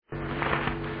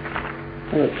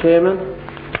Chairman,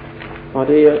 my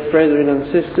dear brethren and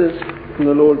sisters from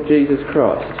the Lord Jesus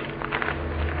Christ.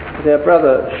 As our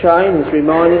brother Shane has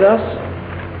reminded us,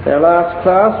 our last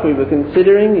class we were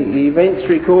considering the events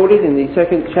recorded in the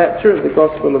second chapter of the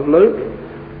Gospel of Luke,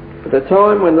 at the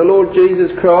time when the Lord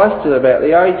Jesus Christ, at about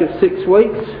the age of 6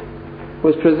 weeks,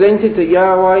 was presented to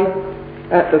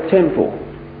Yahweh at the temple.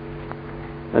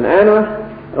 And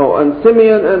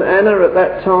Simeon and Anna at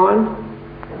that time,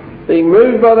 being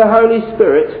moved by the Holy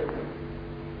Spirit,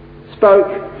 spoke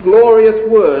glorious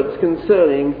words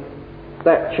concerning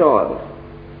that child.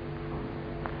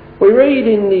 We read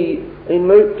in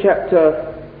Luke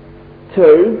chapter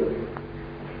 2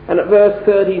 and at verse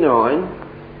 39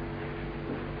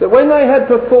 that when they had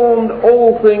performed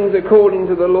all things according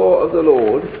to the law of the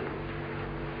Lord,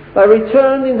 they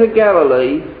returned into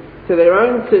Galilee to their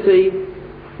own city,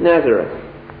 Nazareth.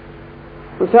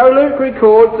 And so Luke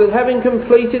records that having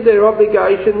completed their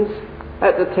obligations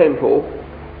at the temple,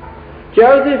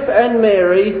 Joseph and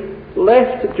Mary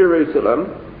left Jerusalem,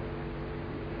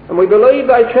 and we believe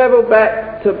they travelled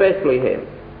back to Bethlehem.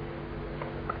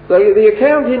 The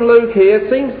account in Luke here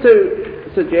seems to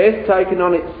suggest, taken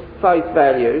on its face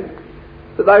value,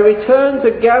 that they returned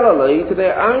to Galilee, to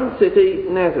their own city,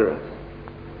 Nazareth.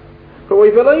 But we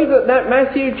believe that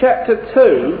Matthew chapter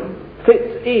 2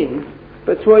 fits in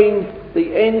between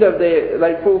the end of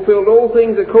they fulfilled all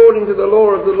things according to the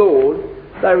law of the Lord,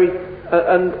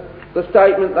 and the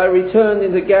statement they returned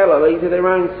into Galilee to their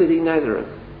own city Nazareth.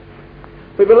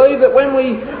 We believe that when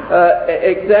we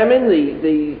examine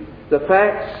the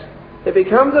facts, it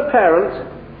becomes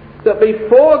apparent that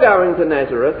before going to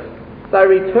Nazareth, they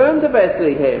returned to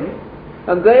Bethlehem,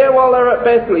 and there, while they're at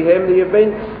Bethlehem, the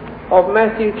events of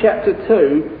Matthew chapter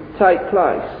 2 take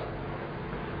place.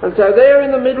 And so there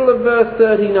in the middle of verse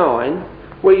 39,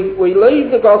 we leave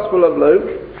the Gospel of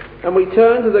Luke and we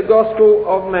turn to the Gospel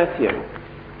of Matthew.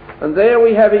 And there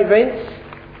we have events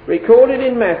recorded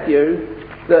in Matthew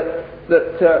that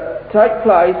take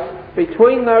place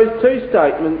between those two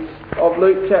statements of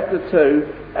Luke chapter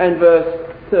 2 and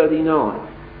verse 39.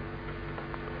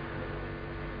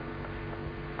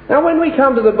 Now when we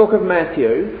come to the book of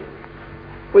Matthew,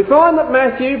 we find that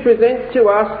Matthew presents to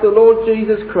us the Lord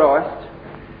Jesus Christ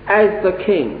as the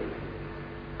King.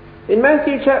 In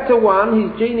Matthew chapter 1,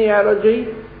 his genealogy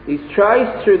is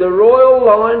traced through the royal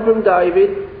line from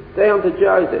David down to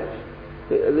Joseph,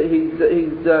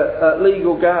 his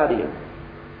legal guardian,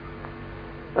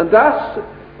 and thus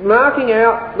marking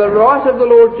out the right of the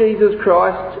Lord Jesus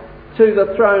Christ to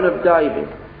the throne of David.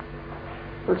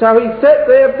 And so he's set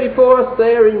there before us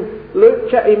there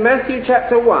in Matthew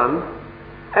chapter 1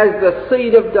 as the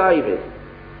seed of David,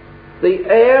 the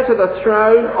heir to the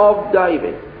throne of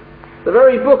David. The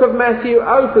very book of Matthew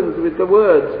opens with the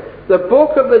words, the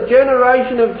book of the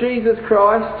generation of Jesus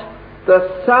Christ,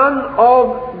 the son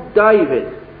of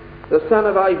David, the son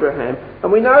of Abraham.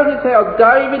 And we notice how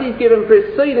David is given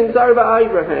precedence over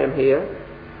Abraham here,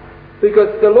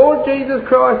 because the Lord Jesus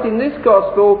Christ in this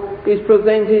gospel is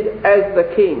presented as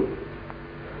the King.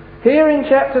 Here in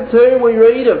chapter 2 we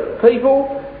read of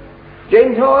people,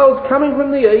 Gentiles coming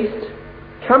from the east,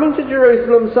 coming to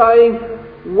Jerusalem saying,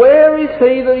 "Where is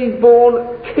he that is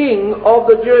born King of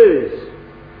the Jews?"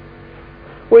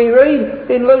 We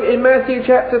read in Matthew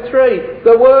chapter 3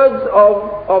 the words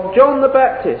of John the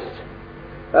Baptist.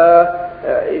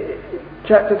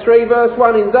 Chapter 3 verse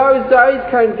 1, "In those days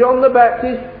came John the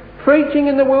Baptist preaching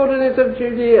in the wilderness of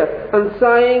Judea and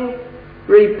saying,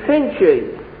 Repent ye,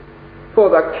 for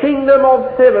the kingdom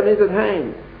of heaven is at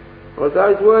hand." Or as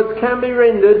those words can be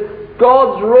rendered,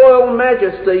 God's royal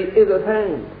majesty is at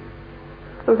hand.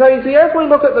 And so you see, as we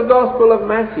look at the Gospel of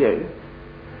Matthew,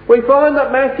 we find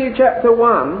that Matthew chapter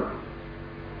 1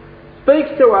 speaks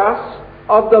to us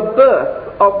of the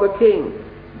birth of the King.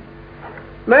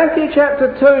 Matthew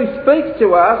chapter 2 speaks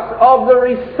to us of the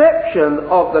reception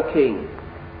of the King,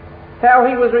 how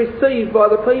he was received by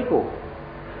the people.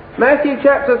 Matthew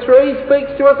chapter 3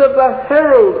 speaks to us of the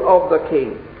herald of the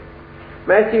King.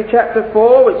 Matthew chapter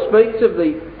 4, which speaks of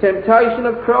the temptation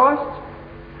of Christ,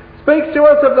 speaks to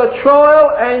us of the trial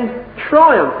and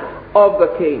triumph of the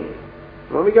King.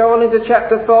 When we go on into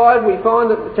chapter 5, we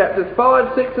find that chapters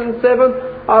 5, 6 and 7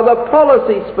 are the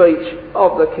policy speech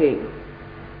of the King.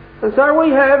 And so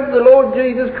we have the Lord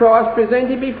Jesus Christ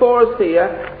presented before us here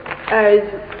as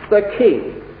the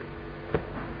King.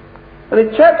 And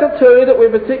it's chapter 2 that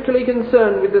we're particularly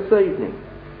concerned with this evening.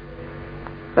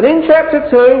 And in chapter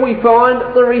 2 we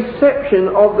find the reception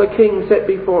of the King set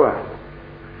before us.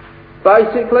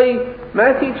 Basically,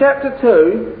 Matthew chapter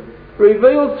 2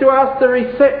 reveals to us the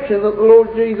reception that the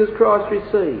Lord Jesus Christ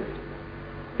received.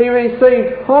 He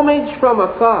received homage from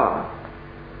afar,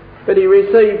 but he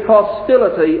received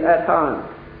hostility at home.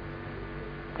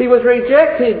 He was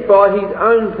rejected by his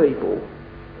own people,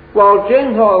 while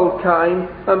Gentiles came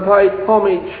and paid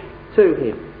homage to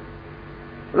him.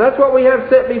 And that's what we have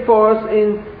set before us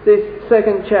in this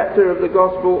second chapter of the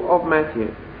Gospel of Matthew.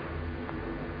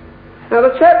 Now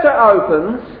the chapter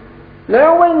opens,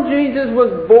 "Now when Jesus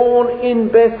was born in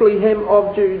Bethlehem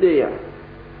of Judea,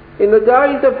 in the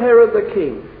days of Herod the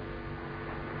king."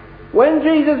 When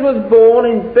Jesus was born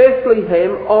in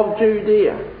Bethlehem of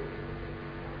Judea.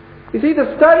 You see,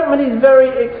 the statement is very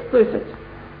explicit.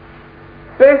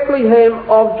 Bethlehem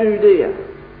of Judea.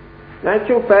 In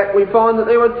actual fact, we find that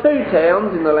there were two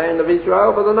towns in the land of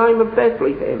Israel by the name of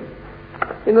Bethlehem.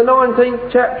 In the 19th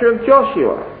chapter of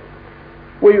Joshua,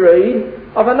 we read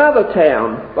of another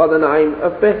town by the name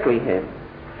of Bethlehem.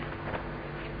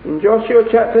 In Joshua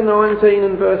chapter 19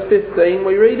 and verse 15,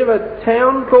 we read of a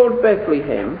town called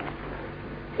Bethlehem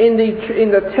in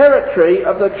the territory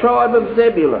of the tribe of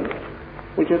Zebulun,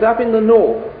 which was up in the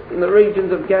north, in the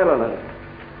regions of Galilee.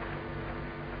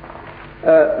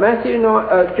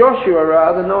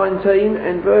 Joshua 19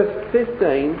 and verse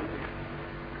 15,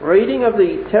 reading of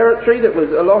the territory that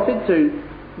was allotted to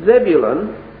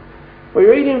Zebulun, we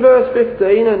read in verse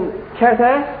 15, "And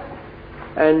Kattath,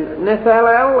 and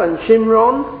Nephalal, and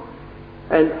Shimron,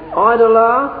 and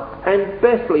Idalah, and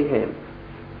Bethlehem,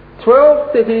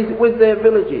 12 cities with their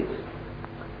villages.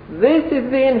 This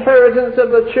is the inheritance of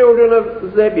the children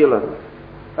of Zebulun,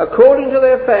 according to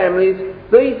their families,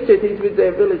 these cities with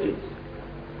their villages."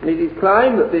 And it is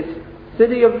claimed that this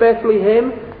city of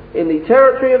Bethlehem in the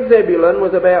territory of Zebulun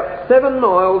was about 7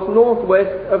 miles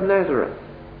northwest of Nazareth.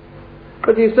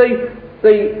 But you see,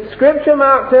 the scripture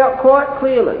marks out quite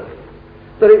clearly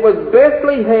that it was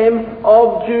Bethlehem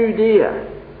of Judea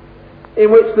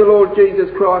in which the Lord Jesus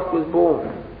Christ was born.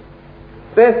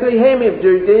 Bethlehem of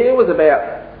Judea was about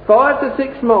 5 to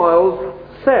 6 miles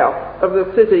south of the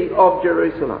city of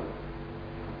Jerusalem.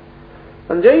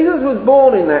 And Jesus was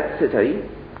born in that city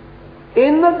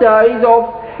in the days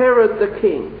of Herod the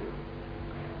king.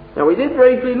 Now we did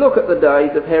briefly look at the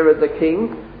days of Herod the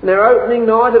king in our opening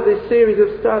night of this series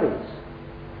of studies.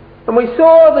 And we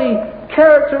saw the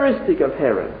characteristic of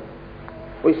Herod.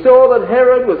 We saw that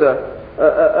Herod was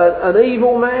an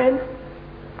evil man.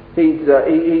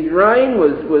 His reign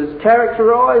was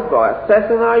characterised by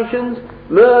assassinations,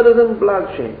 murders and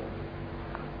bloodshed.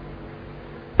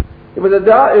 It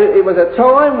was a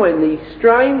time when the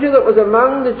stranger that was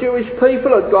among the Jewish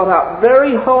people had got up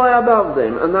very high above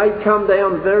them and they'd come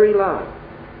down very low.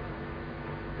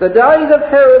 The days of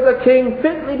Herod the king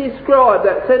fitly describe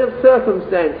that set of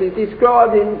circumstances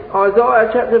described in Isaiah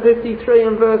chapter 53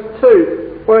 and verse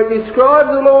 2, where it describes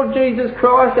the Lord Jesus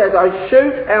Christ as a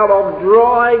shoot out of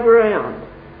dry ground.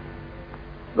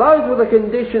 Those were the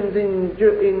conditions in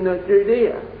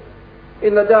Judea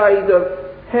in the days of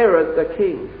Herod the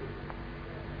king.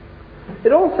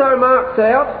 It also marks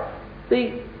out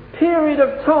the period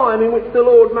of time in which the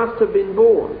Lord must have been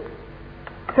born.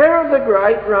 Herod the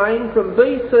Great reigned from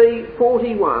BC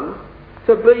 41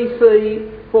 to BC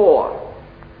 4.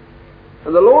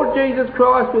 And the Lord Jesus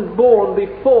Christ was born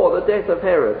before the death of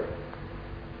Herod.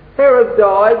 Herod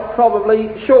died probably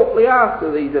shortly after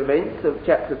these events of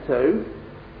chapter 2.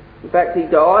 In fact, he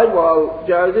died while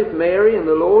Joseph, Mary and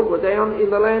the Lord were down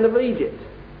in the land of Egypt,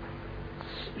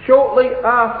 shortly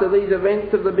after these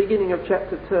events of the beginning of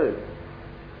chapter 2.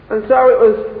 And so it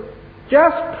was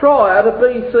just prior to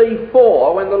BC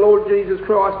 4 when the Lord Jesus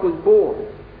Christ was born.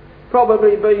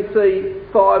 Probably BC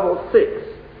 5 or 6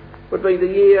 would be the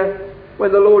year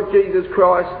when the Lord Jesus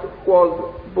Christ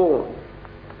was born.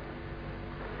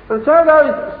 And so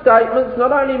those statements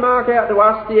not only mark out to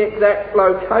us the exact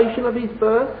location of his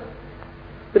birth,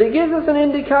 but it gives us an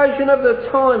indication of the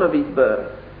time of his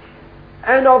birth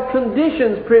and of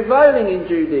conditions prevailing in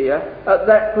Judea at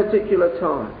that particular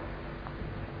time.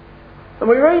 And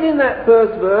we read in that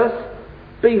first verse,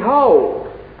 "Behold,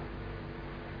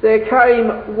 there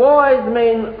came wise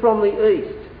men from the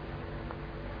east."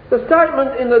 The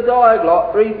statement in the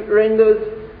Diaglott renders,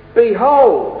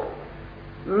 "Behold,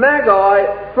 Magi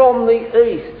from the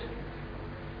east."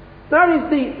 Notice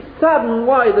the sudden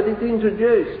way that it's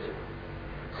introduced.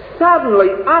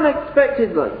 Suddenly,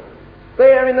 unexpectedly,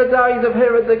 there in the days of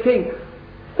Herod the king,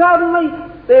 suddenly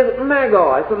there's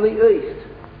Magi from the east.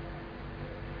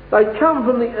 They come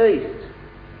from the east.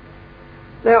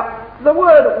 Now, the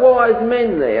word wise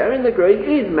men there in the Greek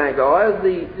is Magi, as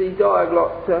the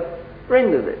Diaglott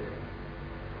renders it.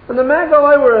 And the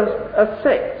Magi were a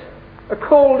sect, a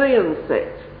Chaldean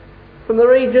sect, from the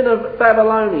region of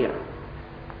Babylonia.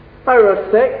 They were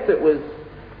a sect that was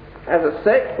as a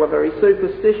sect, were very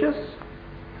superstitious.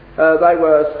 They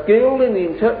were skilled in the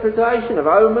interpretation of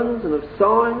omens and of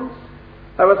signs.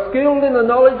 They were skilled in the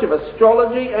knowledge of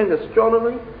astrology and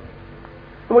astronomy.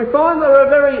 And we find they were a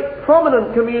very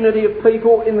prominent community of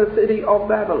people in the city of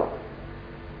Babylon.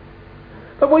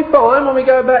 But we find, when we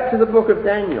go back to the book of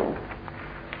Daniel,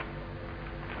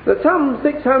 that some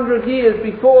 600 years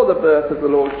before the birth of the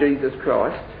Lord Jesus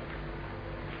Christ,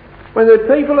 when the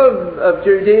people of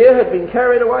Judea had been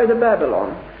carried away to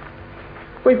Babylon,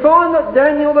 we find that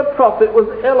Daniel the prophet was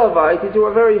elevated to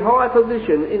a very high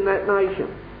position in that nation.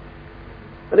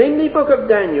 And in the book of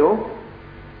Daniel,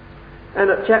 and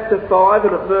at chapter 5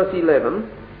 and at verse 11,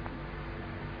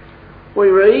 we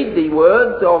read the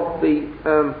words of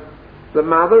the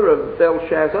mother of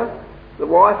Belshazzar, the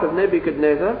wife of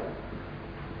Nebuchadnezzar.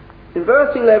 In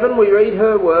verse 11 we read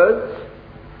her words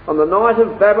on the night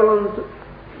of Babylon's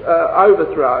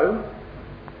overthrow.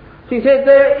 She said,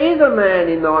 "There is a man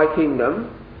in thy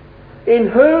kingdom, in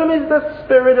whom is the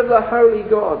spirit of the holy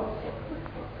gods.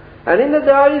 And in the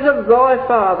days of thy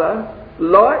father,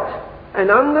 light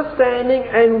and understanding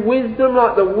and wisdom,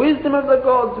 like the wisdom of the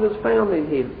gods, was found in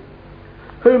him,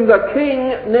 whom the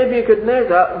king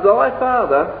Nebuchadnezzar, thy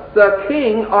father," the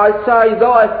king, I say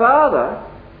thy father,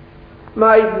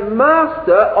 "made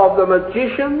master of the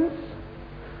magicians,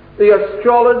 the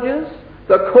astrologers,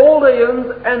 the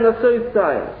Chaldeans and the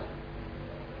soothsayers."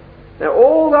 Now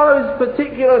all those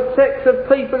particular sects of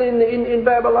people in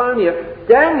Babylonia,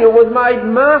 Daniel was made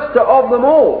master of them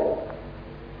all.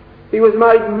 He was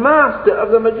made master of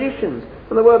the magicians.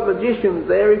 And the word magicians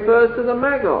there refers to the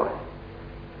Magi,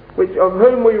 of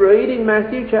whom we read in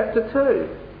Matthew chapter 2.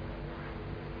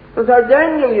 And so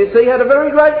Daniel, you see, had a very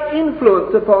great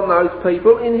influence upon those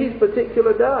people in his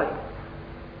particular day.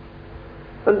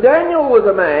 And Daniel was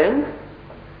a man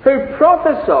who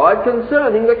prophesied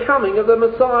concerning the coming of the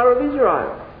Messiah of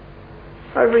Israel.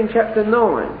 Over in chapter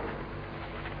 9.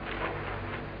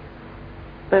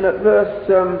 And at verse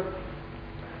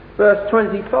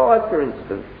 25, for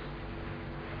instance.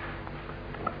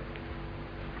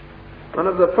 One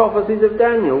of the prophecies of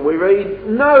Daniel, we read,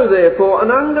 "Know therefore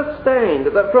and understand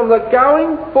that from the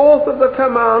going forth of the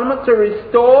commandment to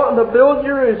restore and to build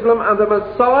Jerusalem unto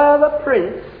Messiah the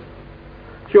Prince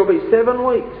shall be 7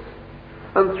 weeks,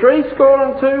 and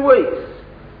 62 weeks.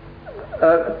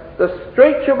 The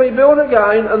street shall be built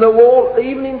again, and the wall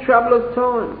even in troublous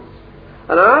times.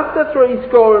 And after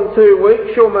 62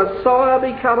 weeks shall Messiah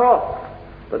be cut off,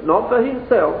 but not for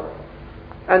himself.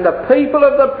 And the people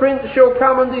of the prince shall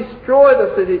come and destroy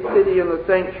the city and the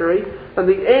sanctuary, and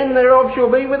the end thereof shall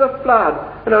be with a flood,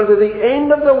 and unto the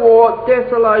end of the war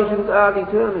desolations are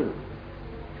determined."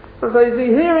 And so you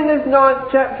see here in this 9th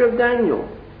chapter of Daniel,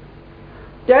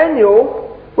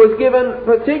 Daniel was given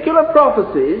particular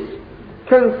prophecies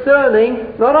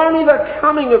concerning not only the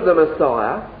coming of the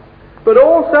Messiah, but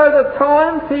also the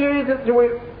time periods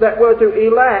that were to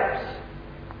elapse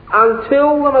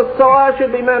until the Messiah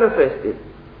should be manifested.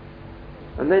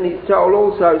 And then he's told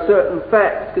also certain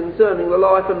facts concerning the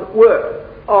life and work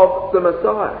of the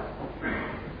Messiah.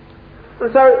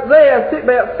 And so there,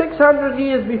 about 600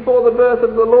 years before the birth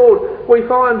of the Lord, we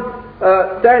find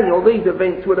Daniel, these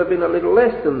events would have been a little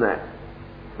less than that.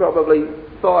 Probably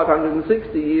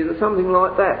 560 years or something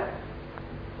like that.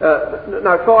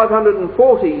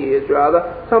 540 years rather,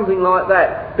 something like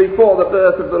that, before the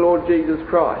birth of the Lord Jesus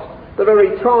Christ. The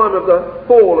very time of the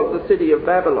fall of the city of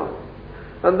Babylon.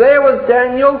 And there was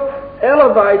Daniel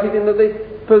elevated into this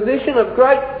position of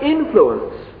great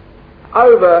influence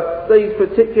over these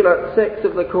particular sects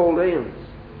of the Chaldeans.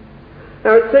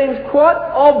 Now it seems quite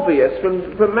obvious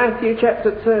from Matthew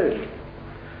chapter 2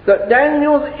 that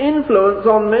Daniel's influence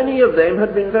on many of them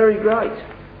had been very great.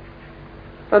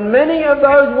 And many of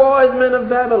those wise men of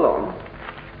Babylon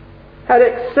had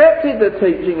accepted the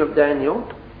teaching of Daniel,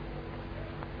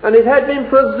 and it had been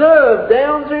preserved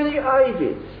down through the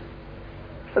ages.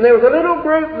 And there was a little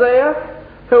group there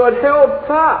who had held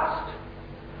fast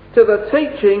to the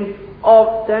teaching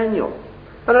of Daniel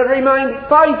and had remained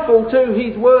faithful to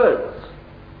his words.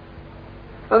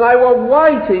 And they were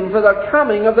waiting for the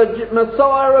coming of the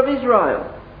Messiah of Israel.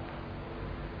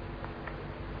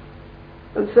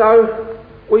 And so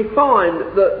we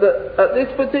find that at this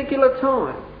particular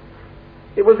time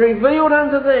it was revealed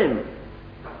unto them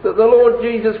that the Lord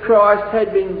Jesus Christ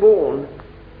had been born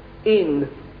in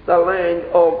the land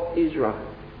of Israel.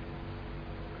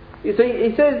 You see,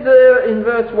 he says there in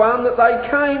verse 1 that they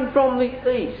came from the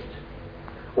east.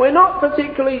 We're not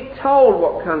particularly told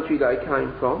what country they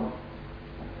came from.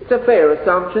 It's a fair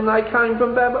assumption they came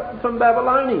from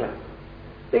Babylonia.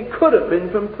 It could have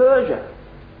been from Persia.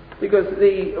 because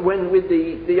with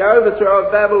the overthrow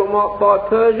of Babylon by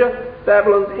Persia,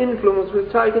 Babylon's influence was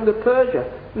taken to Persia.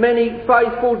 Many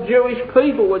faithful Jewish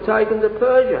people were taken to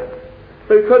Persia,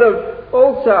 who could have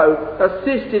also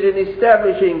assisted in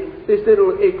establishing this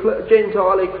little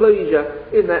Gentile ecclesia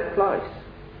in that place.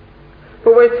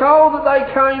 But we're told that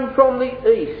they came from the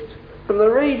east, from the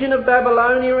region of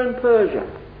Babylonia and Persia,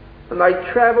 and they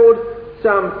travelled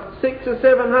some 600 or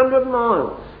 700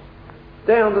 miles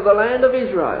down to the land of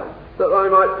Israel, that they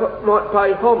might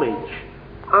pay homage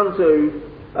unto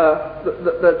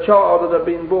the child that had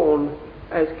been born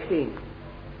as king.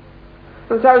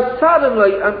 And so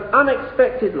suddenly and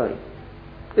unexpectedly,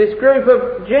 this group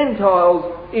of Gentiles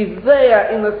is there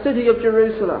in the city of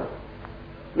Jerusalem.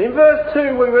 And in verse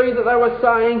 2 we read that they were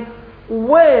saying,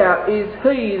 "Where is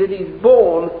he that is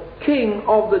born King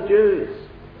of the Jews?"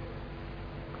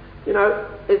 You know,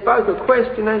 it's both a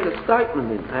question and a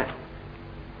statement in that.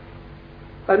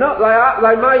 They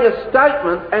made a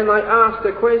statement and they asked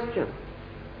a question.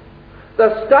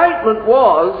 The statement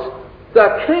was,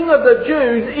 "The King of the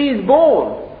Jews is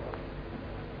born."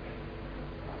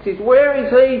 It says, "Where is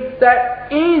he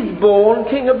that is born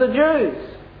King of the Jews?"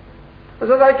 And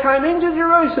so they came into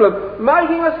Jerusalem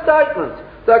making a statement,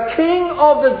 "The King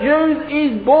of the Jews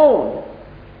is born."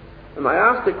 And they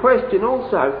asked a question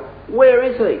also, "Where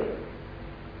is he?"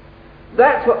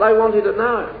 That's what they wanted to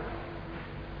know.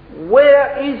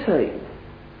 Where is he?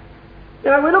 You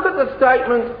know, we look at the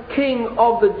statement, "King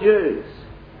of the Jews."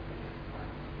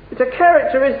 It's a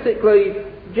characteristically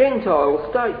Gentile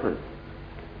statement.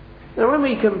 Now when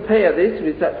we compare this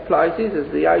with such places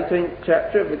as the 18th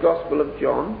chapter of the Gospel of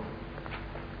John,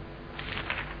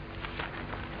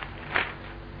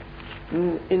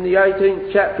 in the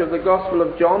 18th chapter of the Gospel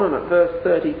of John and at verse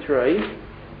 33,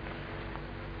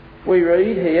 we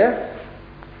read here,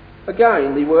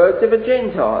 again, the words of a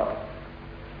Gentile.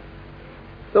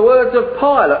 The words of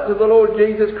Pilate to the Lord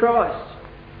Jesus Christ.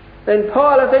 Then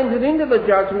Pilate entered into the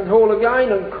judgment hall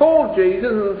again and called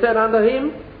Jesus and said unto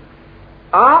him,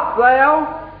 "Art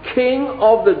thou King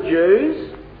of the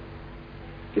Jews?"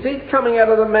 You see, it's coming out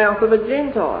of the mouth of a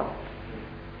Gentile.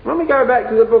 When we go back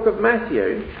to the book of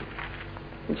Matthew,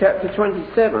 in chapter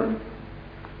 27,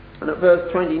 and at verse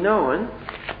 29,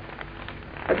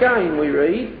 again we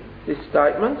read this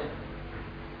statement.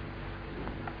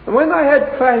 "And when they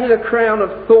had plaited a crown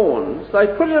of thorns, they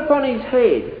put it upon his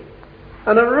head,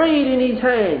 and a reed in his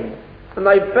hand, and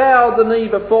they bowed the knee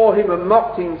before him and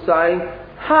mocked him, saying,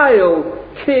 Hail,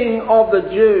 King of the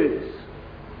Jews."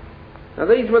 Now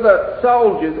these were the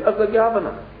soldiers of the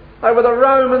governor. They were the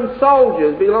Roman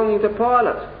soldiers belonging to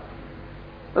Pilate.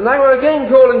 And they were again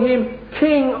calling him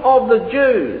King of the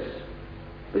Jews.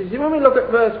 But you see, when we look at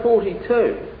verse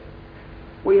 42,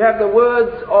 we have the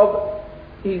words of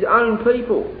his own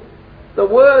people, the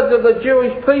words of the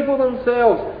Jewish people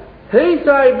themselves. "He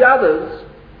saved others,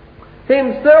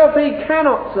 himself he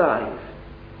cannot save.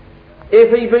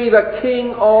 If he be the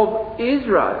King of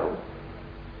Israel,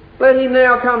 let him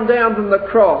now come down from the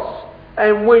cross,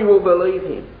 and we will believe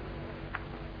him."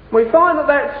 We find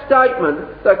that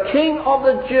statement, "the King of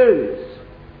the Jews,"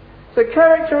 is a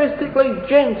characteristically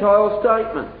Gentile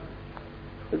statement.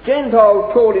 The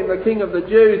Gentiles called him the King of the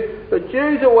Jews. The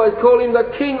Jews always call him the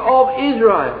King of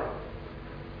Israel.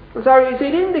 And so it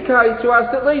indicates to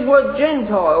us that these were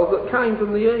Gentiles that came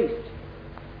from the east.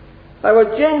 They were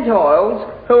Gentiles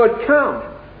who had come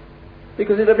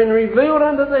because it had been revealed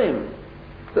unto them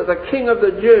that the King of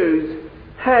the Jews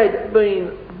had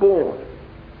been born.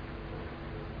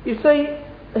 You see,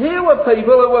 here were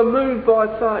people who were moved by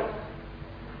faith.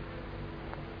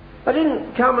 They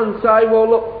didn't come and say, "Well,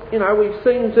 look, you know, we've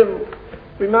seen some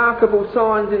remarkable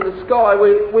signs in the sky.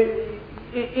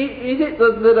 Is it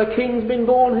that a king's been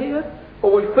born here?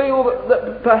 Or we feel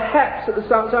that perhaps that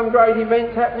there's some great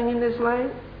events happening in this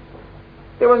land?"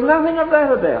 There was nothing of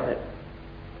that about it.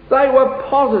 They were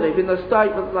positive in the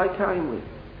statement they came with.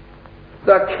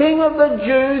 "The King of the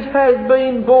Jews has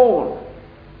been born,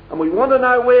 and we want to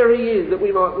know where he is that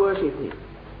we might worship him."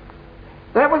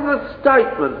 That was the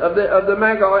statement of the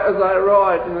Magi as they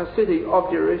arrived in the city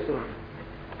of Jerusalem.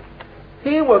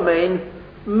 Here were men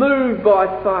moved by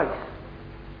faith,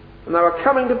 and they were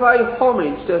coming to pay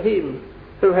homage to him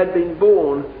who had been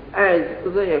born as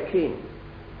their king.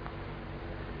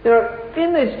 You know,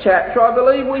 in this chapter I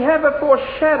believe we have a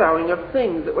foreshadowing of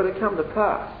things that were to come to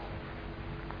pass.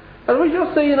 As we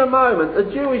shall see in a moment, the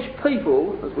Jewish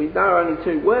people, as we know only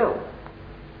too well,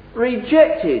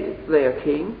 rejected their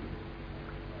king.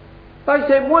 They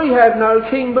said, "We have no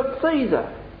king but Caesar."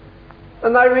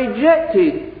 And they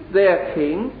rejected their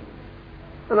king,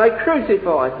 and they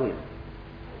crucified him.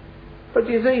 But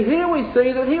you see, here we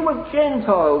see that here were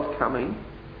Gentiles coming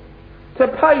to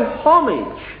pay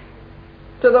homage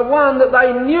to the one that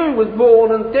they knew was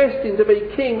born and destined to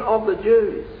be King of the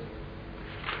Jews.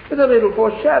 It's a little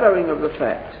foreshadowing of the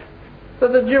fact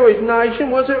that the Jewish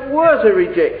nation were to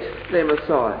reject their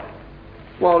Messiah,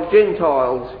 while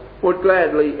Gentiles would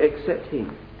gladly accept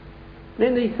him. And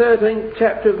in the 13th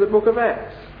chapter of the book of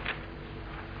Acts,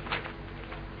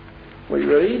 we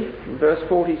read in verse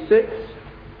 46,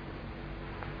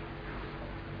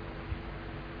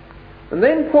 "And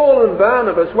then Paul and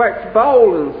Barnabas waxed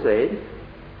bold and said,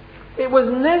 It was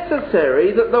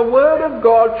necessary that the word of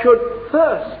God should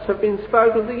first have been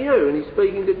spoken to you," and he's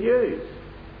speaking to Jews.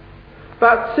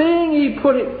 "But seeing ye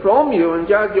put it from you and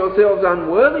judge yourselves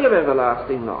unworthy of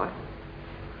everlasting life,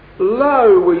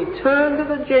 lo, we turn to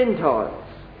the Gentiles.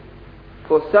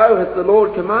 For so hath the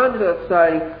Lord commanded us,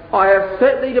 saying, I have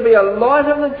set thee to be a light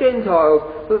of the Gentiles,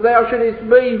 that thou shouldest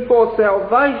be for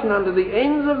salvation unto the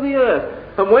ends of the earth.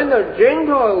 And when the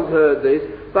Gentiles heard this,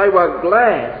 they were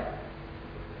glad,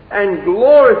 and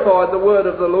glorified the word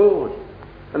of the Lord.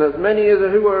 And as many as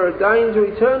who were ordained to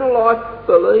eternal life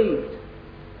believed."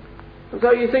 And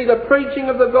so you see, the preaching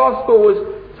of the gospel was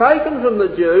taken from the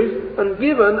Jews and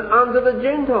given unto the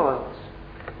Gentiles,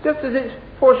 just as it's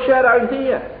foreshadowed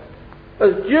here.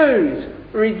 As Jews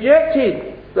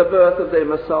rejected the birth of their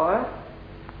Messiah,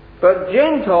 but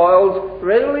Gentiles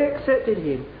readily accepted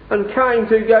him and came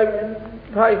to go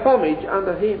pay homage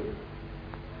unto him.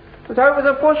 And so it was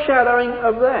a foreshadowing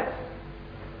of that.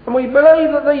 And we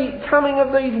believe that the coming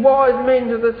of these wise men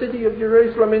to the city of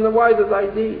Jerusalem in the way that they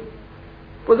did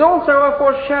was also a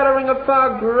foreshadowing of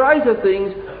far greater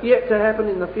things yet to happen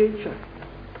in the future.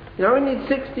 You know, in the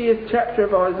 60th chapter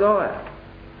of Isaiah,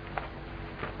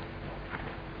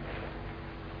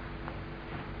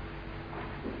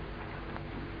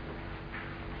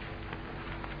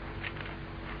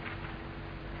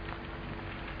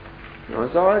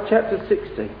 Isaiah chapter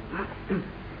 60.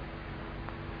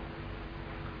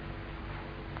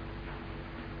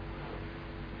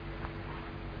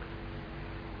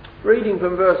 Reading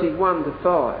from verses 1 to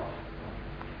 5.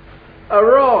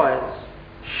 "Arise,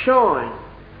 shine,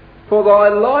 for thy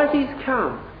light is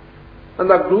come, and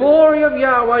the glory of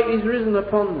Yahweh is risen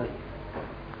upon thee.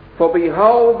 For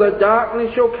behold, the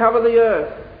darkness shall cover the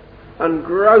earth, and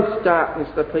gross darkness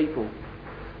the people.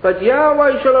 But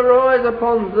Yahweh shall arise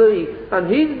upon thee, and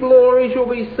his glory shall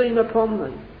be seen upon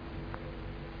thee.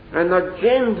 And the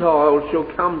Gentiles shall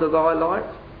come to thy light,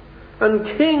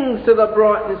 and kings to the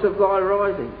brightness of thy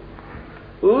rising.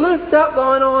 Lift up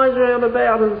thine eyes round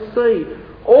about and see,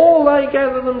 all they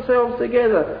gather themselves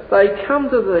together, they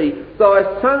come to thee. Thy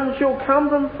sons shall come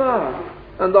from far,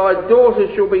 and thy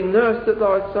daughters shall be nursed at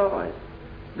thy side.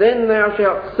 Then thou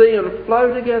shalt see and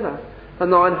flow together,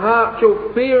 and thine heart shall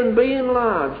fear and be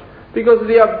enlarged, because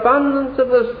the abundance of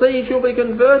the sea shall be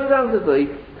converted unto thee.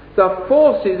 The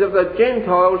forces of the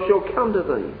Gentiles shall come to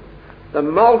thee. The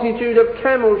multitude of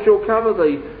camels shall cover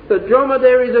thee, the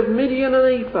dromedaries of Midian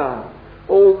and Ephah.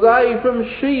 All they from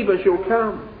Sheba shall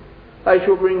come. They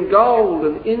shall bring gold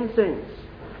and incense,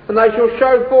 and they shall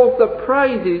show forth the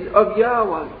praises of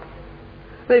Yahweh."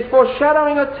 It's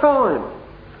foreshadowing a time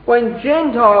when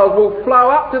Gentiles will flow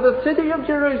up to the city of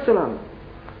Jerusalem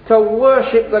to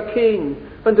worship the King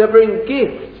and to bring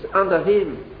gifts unto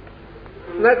him.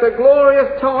 And that's a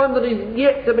glorious time that is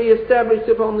yet to be established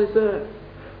upon this earth.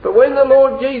 But when the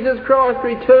Lord Jesus Christ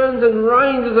returns and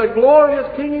reigns as a glorious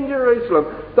King in Jerusalem,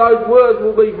 those words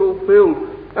will be fulfilled,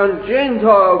 and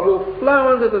Gentiles will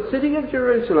flow unto the city of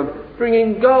Jerusalem,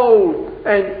 bringing gold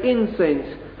and incense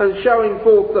and showing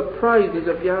forth the praises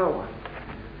of Yahweh.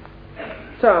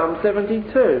 Psalm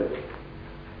 72.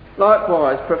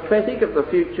 Likewise prophetic of the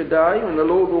future day when the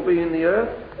Lord will be in the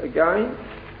earth again.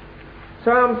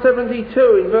 Psalm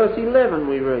 72 in verse 11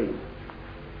 we read,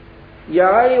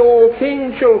 "Yea, all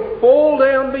kings shall fall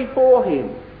down before him.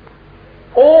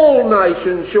 All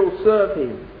nations shall serve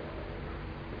him.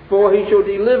 For he shall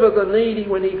deliver the needy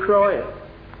when he crieth,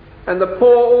 and the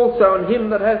poor also, and him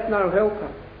that hath no helper."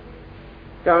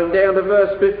 Going down to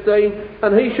verse 15,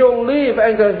 "And he shall live,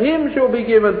 and to him shall be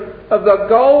given of the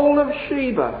gold of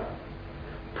Sheba.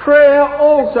 Prayer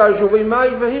also shall be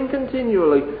made for him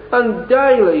continually, and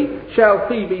daily shall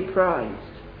he be praised."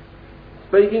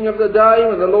 Speaking of the day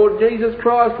when the Lord Jesus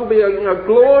Christ will be a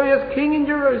glorious King in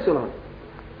Jerusalem,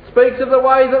 speaks of the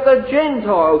way that the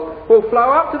Gentiles will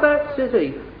flow up to that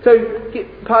city to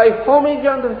pay homage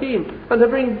unto him and to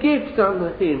bring gifts unto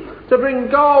him, to bring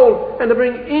gold and to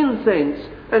bring incense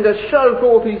and to show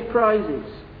forth his praises.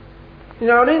 You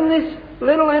know, and in this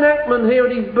little enactment here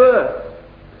at his birth,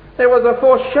 there was a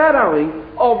foreshadowing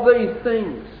of these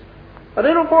things. a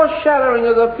little foreshadowing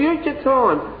of the future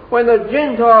time when the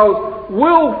Gentiles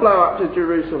will flow up to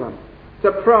Jerusalem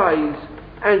to praise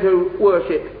and to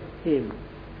worship Him.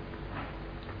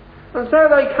 And so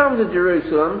they come to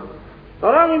Jerusalem,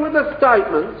 not only with the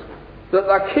statement that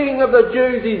the King of the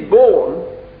Jews is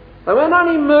born. They weren't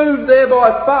only moved there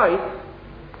by faith,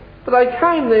 but they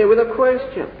came there with a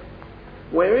question.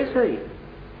 Where is He?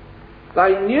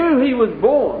 They knew He was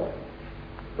born,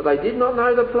 but they did not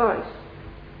know the place.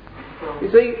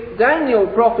 You see, Daniel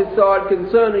prophesied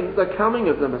concerning the coming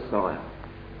of the Messiah.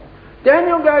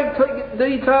 Daniel gave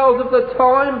details of the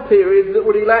time period that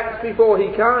would elapse before He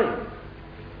came.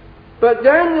 But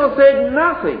Daniel said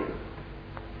nothing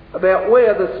about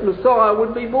where the Messiah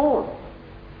would be born.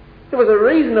 It was a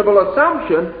reasonable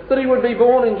assumption that He would be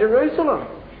born in Jerusalem.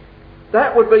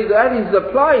 That is the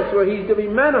place where He's to be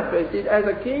manifested as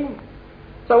a king.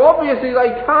 So obviously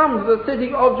they come to the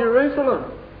city of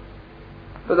Jerusalem.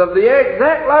 But of the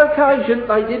exact location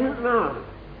they didn't know,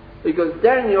 because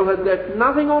Daniel had left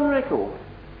nothing on record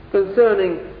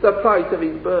concerning the place of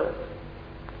his birth.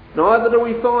 Neither do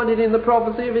we find it in the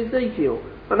prophecy of Ezekiel,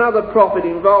 another prophet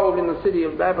involved in the city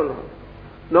of Babylon.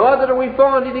 Neither do we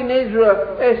find it in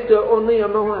Ezra, Esther or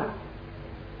Nehemiah.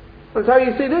 And so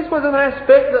you see, this was an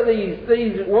aspect that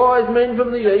these wise men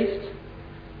from the east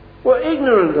were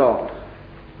ignorant of.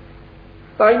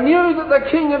 They knew that the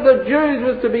King of the Jews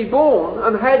was to be born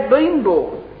and had been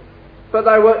born, but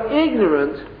they were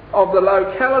ignorant of the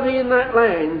locality in that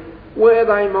land where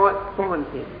they might find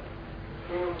Him.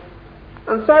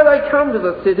 And so they come to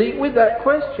the city with that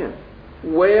question.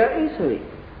 Where is He?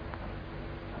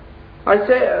 I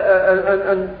say,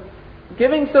 and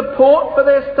giving support for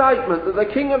their statement that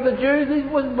the King of the Jews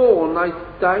was born, they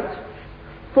state,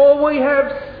 "For we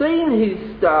have seen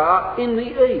His star in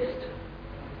the east,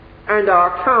 and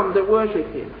are come to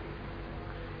worship Him."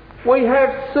 We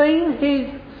have seen His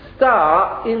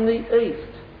star in the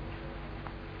east.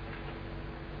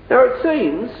 Now it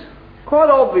seems quite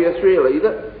obvious really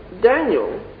that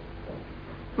Daniel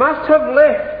must have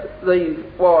left these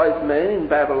wise men in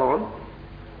Babylon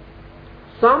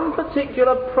some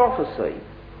particular prophecy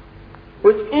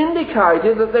which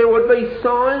indicated that there would be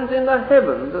signs in the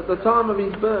heavens at the time of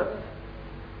His birth.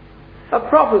 A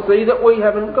prophecy that we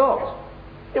haven't got.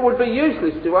 It would be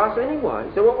useless to us anyway,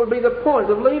 so what would be the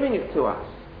point of leaving it to us?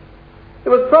 It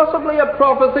was possibly a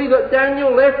prophecy that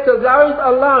Daniel left to those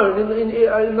alone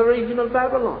in the region of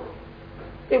Babylon.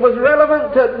 It was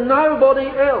relevant to nobody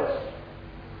else.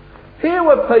 Here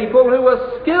were people who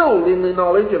were skilled in the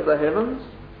knowledge of the heavens.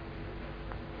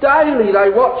 Daily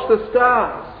they watched the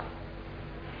stars.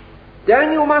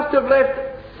 Daniel must have left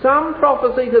some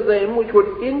prophecy to them which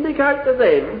would indicate to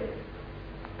them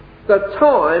the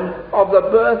time of the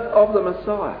birth of the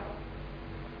Messiah.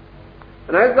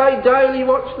 And as they daily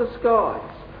watched the skies,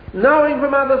 knowing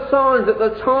from other signs that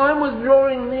the time was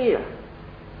drawing near,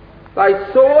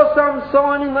 they saw some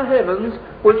sign in the heavens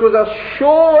which was a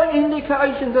sure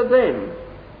indication to them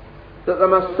that the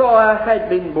Messiah had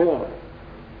been born.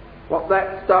 What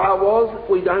that star was,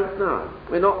 we don't know.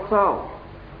 We're not told.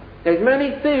 There's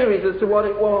many theories as to what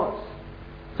it was.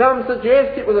 Some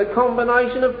suggest it was a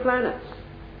combination of planets.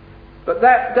 But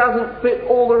that doesn't fit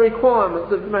all the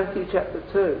requirements of Matthew chapter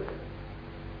 2.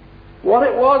 What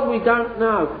it was, we don't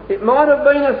know. It might have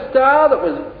been a star that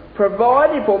was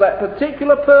provided for that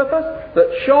particular purpose, that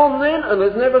shone then and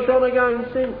has never shone again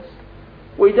since.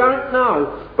 We don't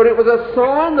know. But it was a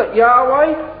sign that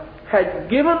Yahweh had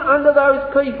given unto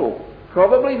those people,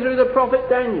 probably through the prophet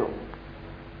Daniel,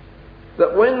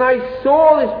 that when they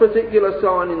saw this particular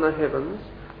sign in the heavens,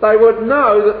 they would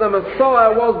know that the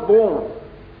Messiah was born.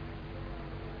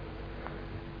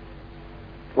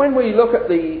 When we look at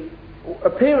the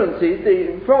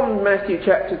appearances from Matthew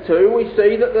chapter 2, we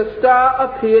see that the star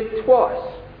appeared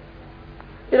twice.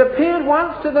 It appeared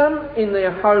once to them in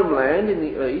their homeland in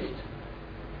the east,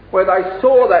 where they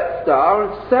saw that star,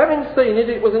 and having seen it,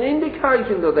 it was an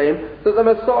indication to them that the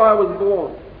Messiah was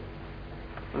born.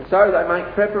 And so they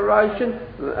make preparation,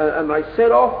 and they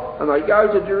set off, and they go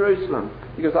to Jerusalem,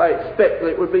 because they expect that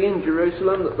it would be in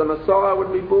Jerusalem that the Messiah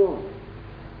would be born.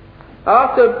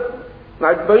 After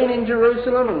they'd been in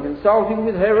Jerusalem and consulting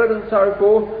with Herod and so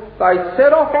forth, they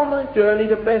set off on the journey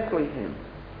to Bethlehem.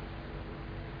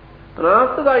 And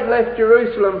after they'd left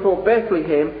Jerusalem for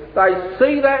Bethlehem, they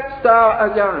see that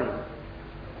star again.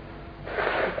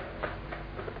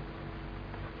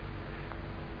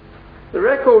 The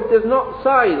record does not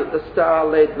say that the star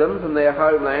led them from their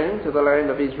homeland to the land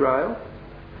of Israel.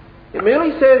 It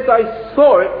merely says they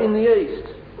saw it in the east,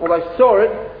 or they saw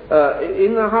it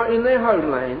in their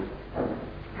homeland.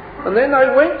 And then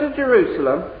they went to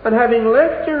Jerusalem, and having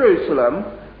left Jerusalem,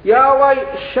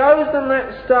 Yahweh shows them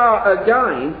that star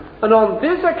again, and on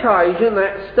this occasion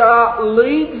that star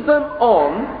leads them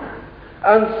on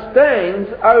and stands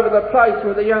over the place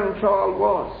where the young child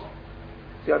was.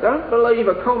 See, I don't believe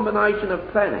a combination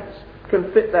of planets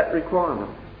can fit that requirement.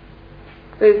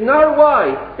 There's no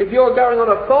way, if you're going on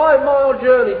a 5-mile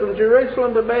journey from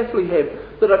Jerusalem to Bethlehem,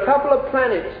 that a couple of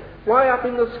planets way up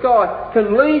in the sky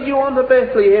can lead you on to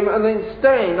Bethlehem and then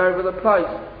stand over the place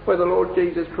where the Lord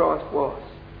Jesus Christ was.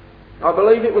 I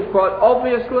believe it was quite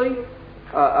obviously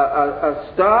a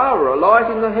star or a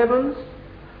light in the heavens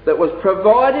that was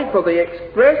provided for the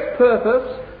express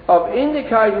purpose of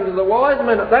indicating to the wise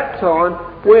men at that time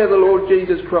where the Lord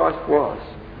Jesus Christ was.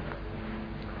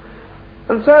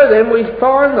 And so then we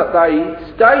find that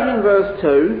they state in verse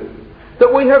 2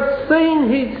 that we have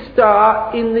seen his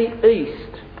star in the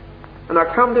east, and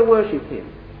I come to worship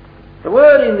him. The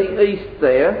word in the east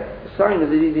there, the same as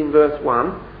it is in verse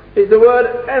 1, is the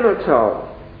word Anatole.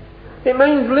 It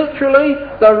means literally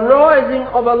the rising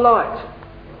of a light.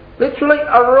 Literally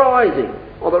a rising,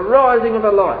 or the rising of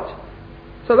a light.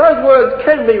 So those words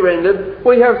can be rendered,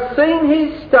 we have seen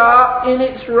his star in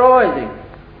its rising,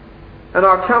 and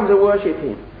I come to worship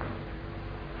him.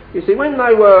 You see, when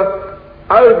they were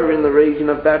over in the region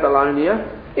of Babylonia,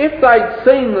 if they'd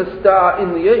seen the star in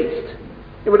the east,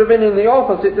 it would have been in the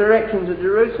opposite direction to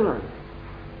Jerusalem.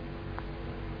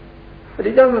 But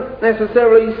it doesn't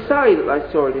necessarily say that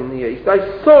they saw it in the east.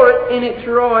 They saw it in its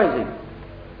rising.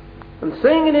 And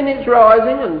seeing it in its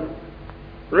rising and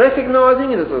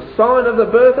recognising it as a sign of the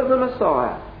birth of the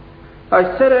Messiah,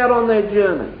 they set out on their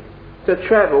journey to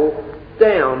travel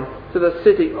down to the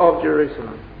city of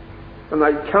Jerusalem. And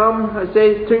they come, it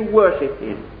says, to worship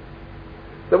him.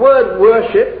 The word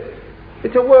worship,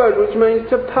 it's a word which means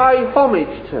to pay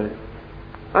homage to.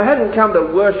 They hadn't come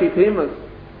to worship him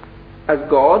as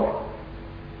God.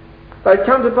 They'd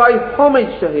come to pay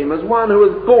homage to him as one who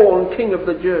was born King of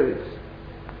the Jews.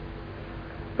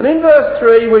 And in verse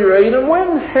 3 we read, and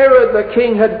when Herod the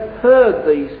king had heard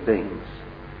these things,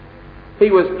 he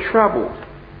was troubled.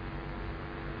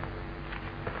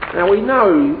 Now we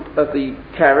know of the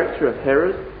character of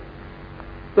Herod.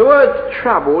 The word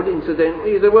troubled,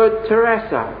 incidentally, is the word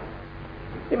terasso.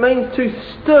 It means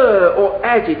to stir or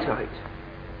agitate.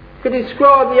 It could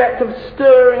describe the act of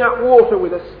stirring up water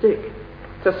with a stick.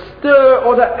 To stir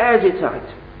or to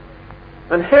agitate.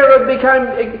 And Herod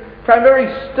became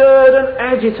very stirred and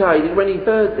agitated when he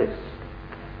heard this.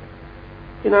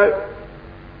 You know,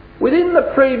 within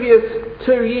the previous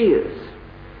 2 years,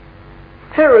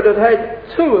 Herod had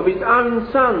had 2 of his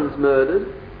own sons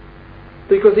murdered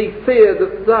because he feared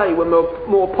that they were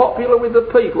more popular with the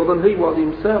people than he was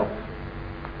himself.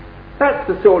 That's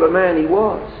the sort of man he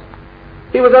was.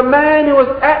 He was a man who was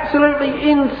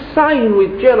absolutely insane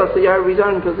with jealousy over his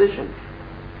own position.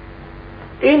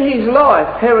 In his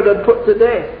life, Herod had put to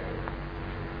death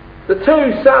the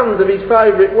 2 sons of his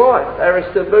favourite wife,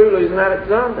 Aristobulus and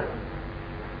Alexander.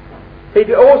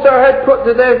 He also had put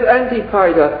to death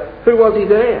Antipater, who was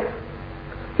his heir.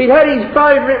 He'd had his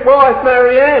favourite wife,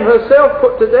 Marianne, herself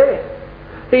put to death.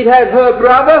 He'd had her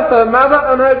brother, her mother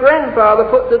and her grandfather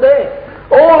put to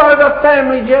death. All over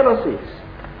family jealousies.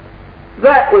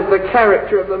 That was the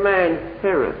character of the man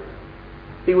Herod.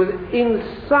 He was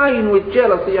insane with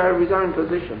jealousy over his own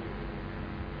position.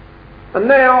 And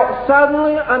now,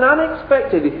 suddenly and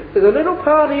unexpectedly, there's a little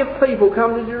party of people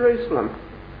come to Jerusalem.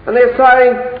 And they're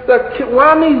saying, the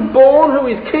one is born who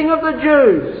is King of the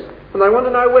Jews. And they want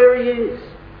to know where he is.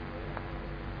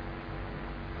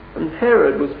 And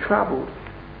Herod was troubled.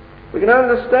 We can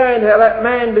understand how that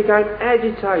man became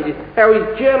agitated, how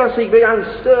his jealousy became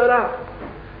stirred up.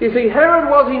 You see, Herod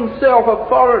was himself a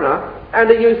foreigner and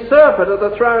a usurper to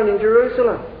the throne in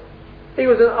Jerusalem. He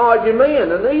was an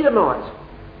Idumean, an Edomite.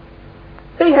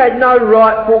 He had no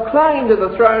rightful claim to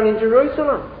the throne in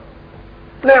Jerusalem.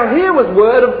 Now here was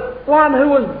word of one who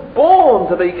was born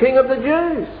to be King of the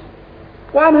Jews.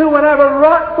 One who would have a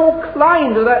rightful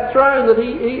claim to that throne that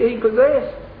he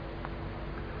possessed.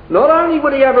 Not only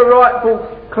would he have a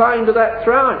rightful claim to that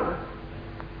throne,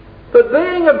 but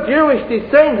being of Jewish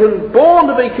descent and born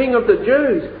to be King of the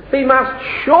Jews, he must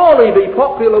surely be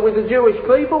popular with the Jewish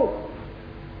people.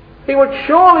 He would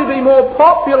surely be more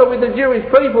popular with the Jewish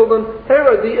people than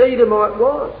Herod the Edomite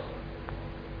was.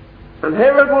 And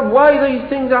Herod would weigh these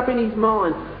things up in his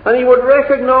mind, and he would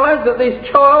recognise that this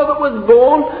child that was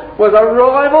born was a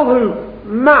rival who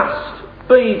must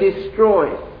be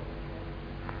destroyed.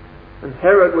 And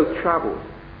Herod was troubled.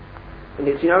 And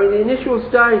it's, in the initial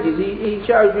stages he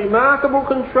shows remarkable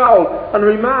control and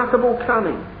remarkable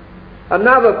cunning.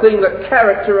 Another thing that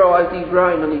characterised his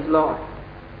reign and his life.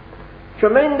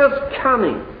 Tremendous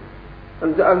cunning.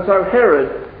 And so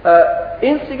Herod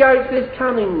instigates this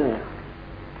cunning now.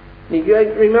 He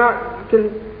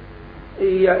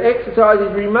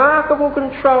exercises remarkable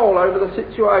control over the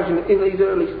situation in these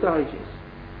early stages.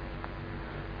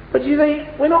 But you see,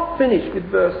 we're not finished with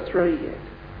verse 3 yet.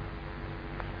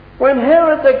 When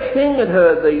Herod the king had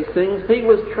heard these things, he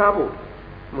was troubled.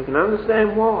 And we can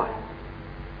understand why.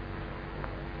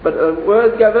 But the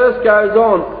verse goes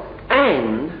on,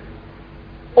 and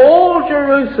all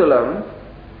Jerusalem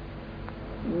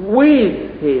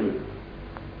with him.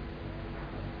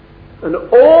 And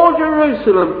all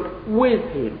Jerusalem with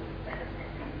him.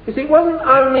 You see, it wasn't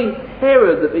only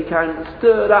Herod that became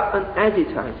stirred up and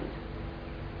agitated,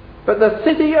 but the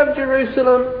city of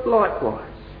Jerusalem likewise.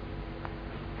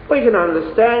 We can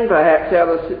understand perhaps how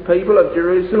the people of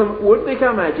Jerusalem would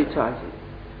become agitated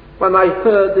when they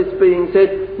heard this being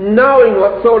said, knowing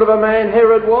what sort of a man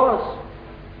Herod was.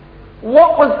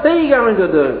 What was he going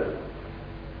to do?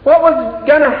 What was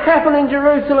going to happen in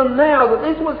Jerusalem now that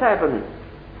this was happening?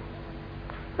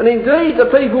 And indeed, the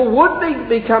people would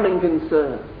be becoming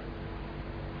concerned.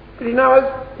 But you know,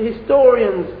 as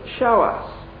historians show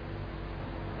us,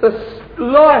 the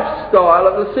lifestyle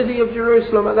of the city of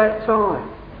Jerusalem at that time,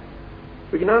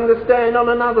 we can understand on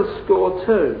another score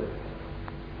too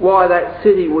why that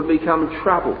city would become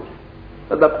troubled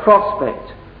at the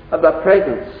prospect of the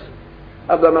presence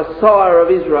of the Messiah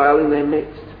of Israel in their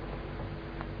midst.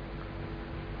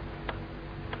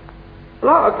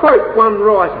 I quote one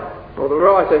writer, or the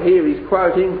writer here is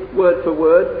quoting word for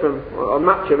word from, or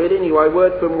much of it anyway,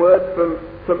 word from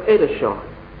Edersheim.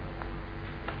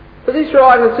 But this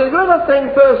writer says, let us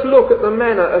then first look at the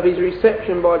manner of his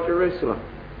reception by Jerusalem,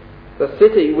 the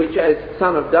city which, as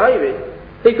son of David,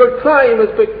 he could claim as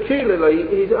peculiarly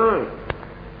his own.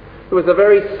 It was the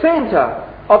very centre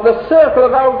of the circle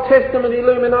of Old Testament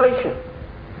illumination.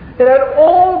 It had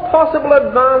all possible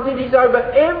advantages over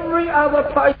every other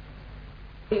place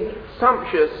in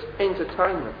sumptuous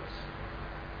entertainments.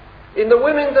 In the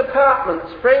women's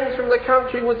apartments, friends from the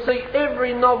country would see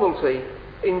every novelty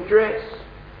in dress,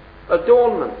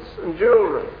 adornments and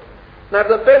jewellery, and have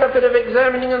the benefit of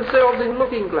examining themselves in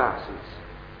looking glasses.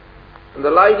 And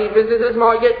the lady visitors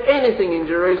might get anything in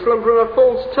Jerusalem, from a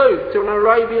false tooth to an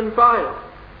Arabian veil,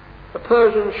 a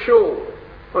Persian shawl,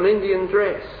 an Indian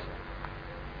dress.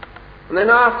 And then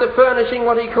after furnishing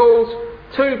what he calls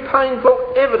too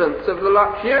painful evidence of the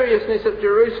luxuriousness of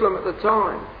Jerusalem at the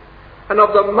time, and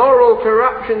of the moral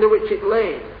corruption to which it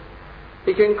led,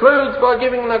 he concludes by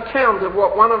giving an account of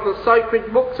what one of the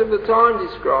sacred books of the time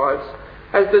describes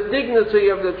as the dignity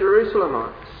of the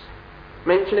Jerusalemites,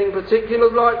 mentioning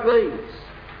particulars like these: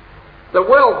 the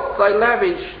wealth they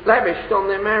lavished on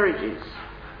their marriages,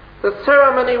 the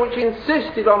ceremony which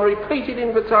insisted on repeated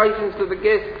invitations to the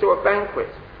guests to a banquet,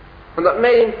 and that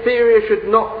men inferior should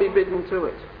not be bidden to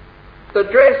it, the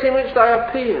dress in which they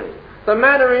appeared, the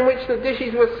manner in which the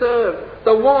dishes were served,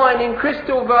 the wine in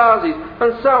crystal vases,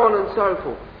 and so on and so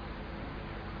forth.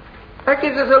 That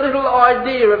gives us a little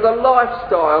idea of the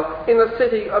lifestyle in the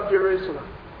city of Jerusalem.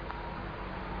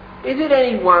 Is it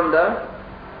any wonder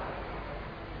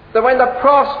that when the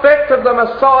prospect of the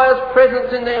Messiah's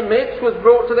presence in their midst was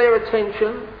brought to their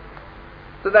attention,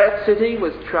 that city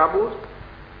was troubled?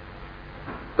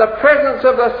 The presence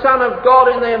of the Son of God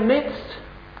in their midst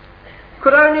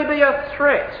could only be a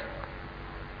threat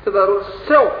to the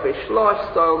selfish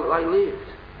lifestyle that they lived.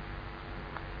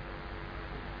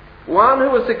 One who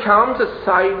was to come to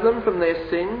save them from their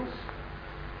sins.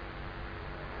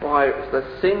 Why, it was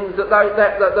the sins that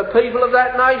the people of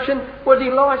that nation were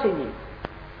delighting in.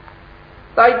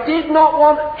 They did not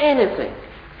want anything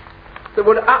that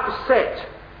would upset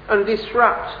and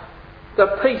disrupt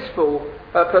the peaceful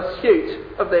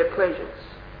pursuit of their pleasures.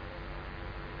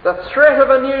 The threat of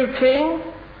a new king,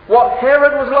 what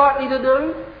Herod was likely to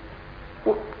do,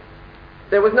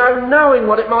 there was no knowing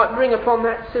what it might bring upon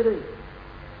that city.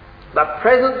 The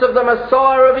presence of the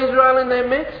Messiah of Israel in their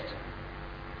midst,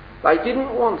 they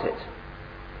didn't want it,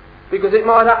 because it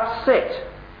might upset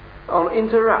or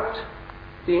interrupt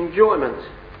the enjoyment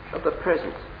of the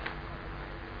present.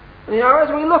 And you know, as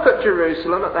we look at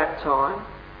Jerusalem at that time,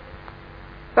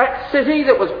 that city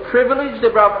that was privileged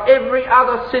above every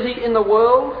other city in the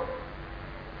world,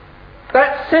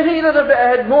 that city that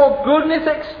had more goodness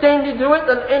extended to it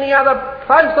than any other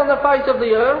place on the face of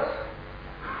the earth,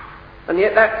 and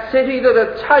yet that city that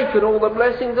had taken all the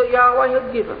blessings that Yahweh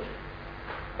had given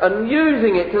and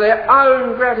using it to their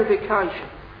own gratification.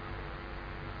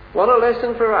 What a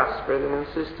lesson for us, brethren and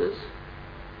sisters.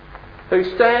 who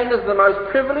stand as the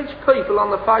most privileged people on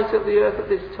the face of the earth at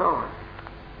this time.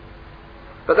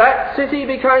 But that city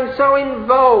became so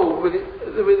involved with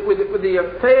the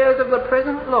affairs of the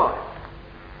present life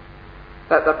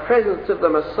that the presence of the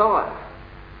Messiah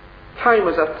came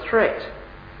as a threat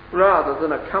rather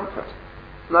than a comfort.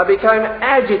 And they became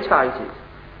agitated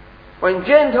when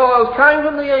Gentiles came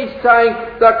from the east saying,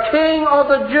 "The King of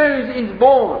the Jews is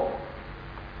born."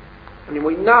 And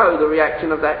we know the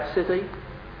reaction of that city.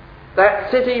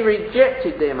 That city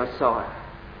rejected their Messiah.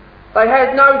 They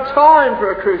had no time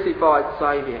for a crucified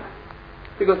Saviour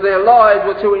because their lives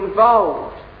were too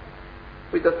involved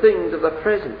with the things of the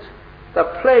present, the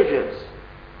pleasures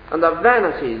and the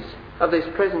vanities of this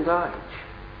present age.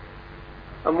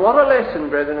 And what a lesson,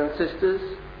 brethren and sisters,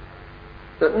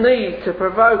 that needs to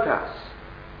provoke us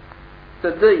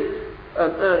to deep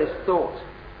and earnest thought.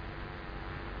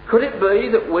 Could it be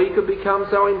that we could become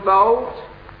so involved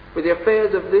with the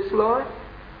affairs of this life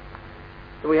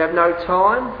that we have no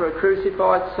time for a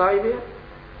crucified Saviour?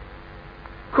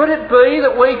 Could it be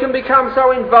that we can become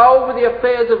so involved with the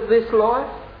affairs of this life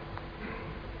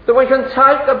that we can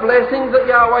take the blessings that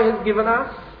Yahweh has given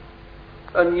us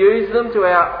and use them to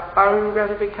our own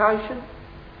gratification,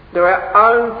 to our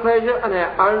own pleasure and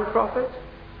our own profit,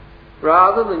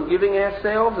 rather than giving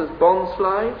ourselves as bond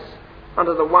slaves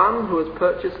under the one who has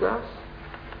purchased us?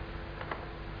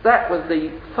 That was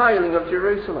the failing of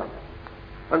Jerusalem.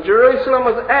 And Jerusalem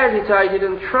was agitated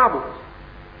and troubled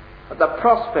at the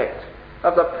prospect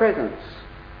of the presence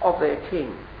of their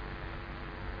king.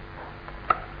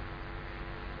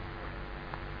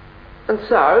 And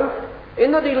so,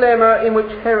 in the dilemma in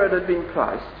which Herod had been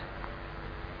placed,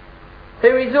 he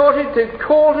resorted to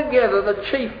call together the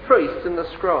chief priests and the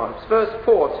scribes. Verse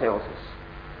 4 tells us,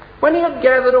 when he had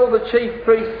gathered all the chief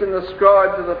priests and the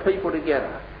scribes of the people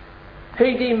together,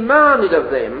 he demanded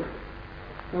of them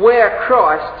where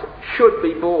Christ should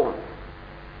be born.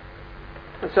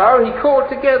 And so he called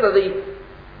together the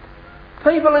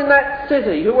people in that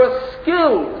city who were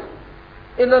skilled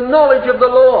in the knowledge of the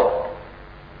law.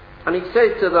 And he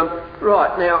said to them,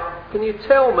 right, now, can you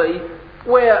tell me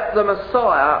where the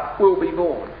Messiah will be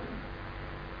born?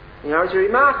 You know, it's a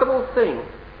remarkable thing.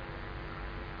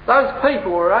 Those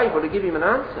people were able to give him an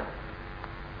answer.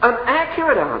 An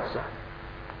accurate answer.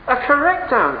 A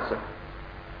correct answer.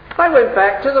 They went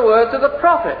back to the words of the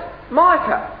prophet,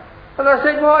 Micah. And they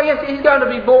said, well, yes, he's going to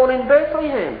be born in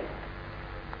Bethlehem.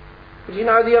 But you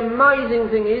know, the amazing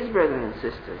thing is, brethren and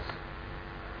sisters,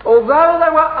 although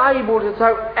they were able to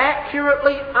so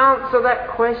accurately answer that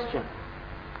question,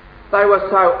 they were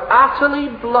so utterly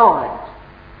blind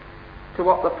to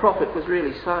what the prophet was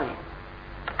really saying.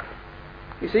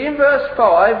 You see, in verse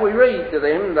 5, we read to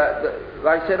them that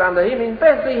they said unto him, in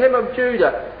Bethlehem of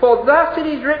Judah, for thus it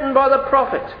is written by the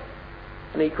prophet.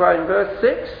 And he quoted in verse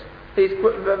 6,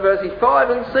 verses 5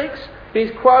 and 6,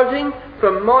 he's quoting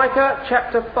from Micah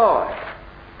chapter 5.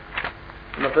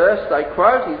 And the verse they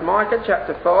quote is Micah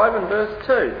chapter 5 and verse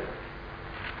 2.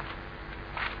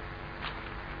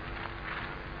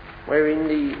 Where in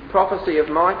the prophecy of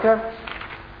Micah,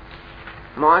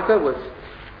 Micah was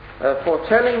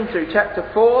foretelling through chapter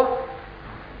 4,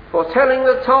 foretelling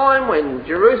the time when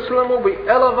Jerusalem will be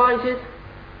elevated,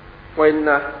 when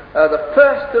the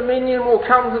first dominion will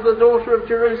come to the daughter of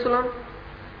Jerusalem,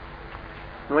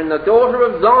 when the daughter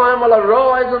of Zion will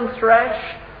arise and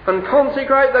thrash and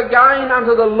consecrate the gain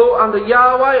unto the Lord, unto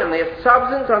Yahweh, and their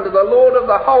substance unto the Lord of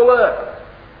the whole earth.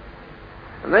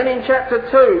 And then in chapter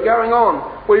 2, going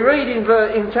on, we read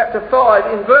in chapter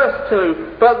 5, in verse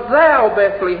 2, but thou,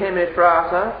 Bethlehem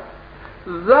Ephratah,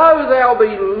 though thou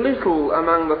be little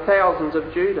among the thousands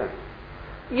of Judah,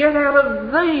 yet out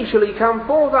of thee shall he come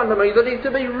forth unto me, that is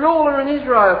to be ruler in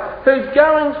Israel, whose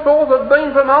goings forth have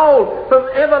been from old, from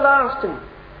everlasting.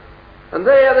 And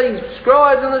there these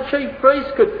scribes and the chief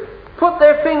priests could put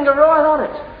their finger right on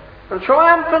it and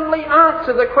triumphantly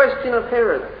answer the question of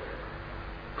Herod.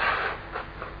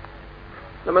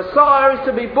 The Messiah is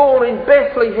to be born in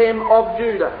Bethlehem of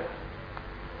Judah.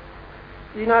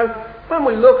 You know, when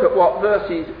we look at what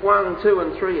verses 1, 2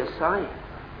 and 3 are saying,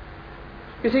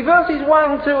 you see, verses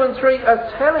 1, 2 and 3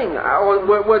 are telling, or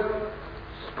were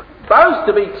supposed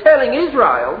to be telling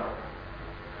Israel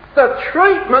the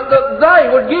treatment that they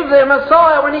would give their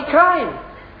Messiah when he came.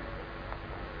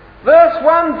 Verse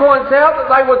 1 points out that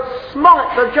they would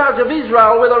smite the judge of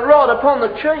Israel with a rod upon the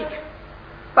cheek.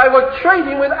 They would treat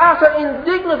him with utter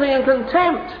indignity and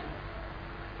contempt.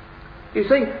 You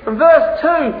see, and verse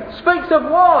 2 speaks of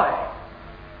why.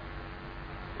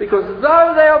 Because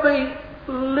though thou be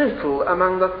little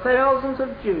among the thousands of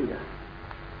Judah,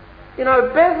 You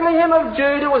know, Bethlehem of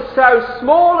Judah was so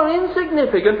small and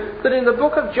insignificant that in the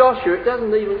book of Joshua it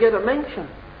doesn't even get a mention.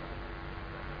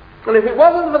 And if it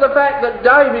wasn't for the fact that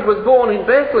David was born in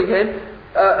Bethlehem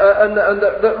and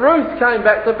that Ruth came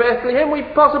back to Bethlehem, we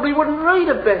possibly wouldn't read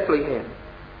of Bethlehem.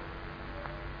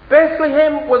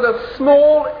 Bethlehem was a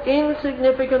small,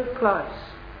 insignificant place.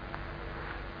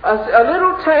 A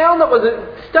little town that was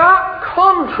a stark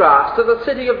contrast to the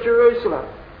city of Jerusalem.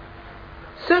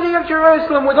 City of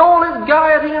Jerusalem, with all its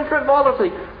gaiety and frivolity,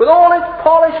 with all its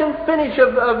polish and finish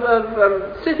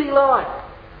of city life,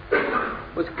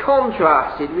 was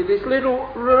contrasted with this little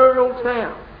rural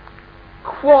town.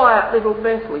 Quiet little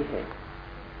Bethlehem.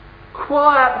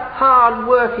 Quiet,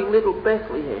 hard-working little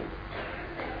Bethlehem.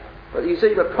 But you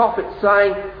see the prophet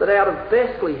saying that out of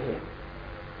Bethlehem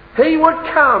he would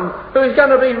come who is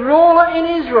going to be ruler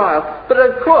in Israel. But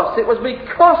of course it was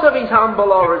because of his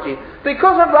humble origin,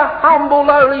 because of the humble,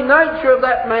 lowly nature of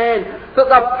that man, that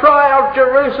the proud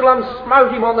Jerusalem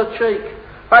smote him on the cheek.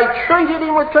 They treated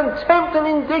him with contempt and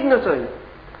indignity.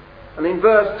 And in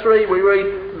verse 3 we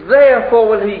read, "Therefore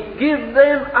will he give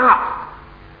them up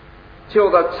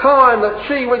till the time that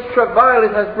she which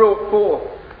travaileth has brought forth.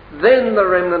 Then the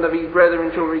remnant of his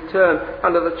brethren shall return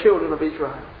unto the children of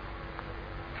Israel."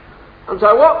 And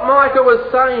so what Micah was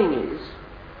saying is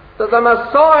that the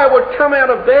Messiah would come out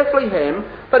of Bethlehem,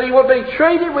 but he would be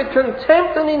treated with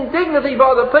contempt and indignity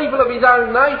by the people of his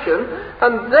own nation,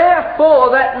 and therefore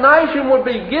that nation would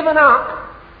be given up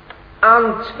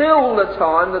until the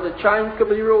time that a change could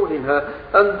be wrought in her,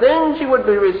 and then she would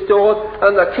be restored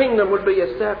and the kingdom would be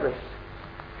established.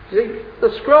 You see,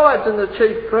 the scribes and the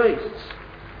chief priests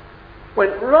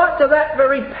went right to that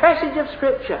very passage of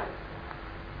Scripture,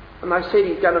 and they said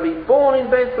he's going to be born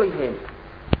in Bethlehem.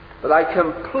 But they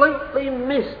completely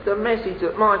missed the message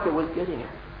that Micah was getting at.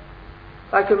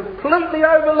 They completely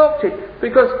overlooked it,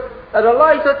 because at a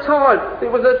later time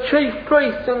it was the chief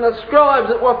priests and the scribes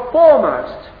that were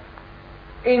foremost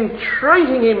in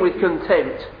treating him with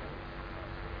contempt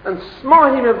and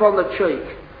smiting him upon the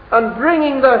cheek and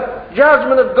bringing the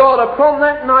judgment of God upon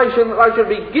that nation, that they should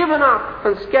be given up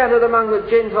and scattered among the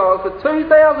Gentiles for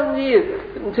 2,000 years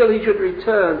until he should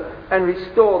return and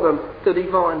restore them to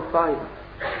divine favour.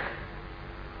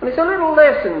 And it's a little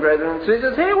lesson, brethren and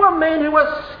sisters. Here were men who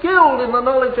were skilled in the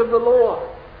knowledge of the law.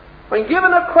 When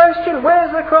given a question,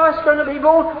 where's the Christ going to be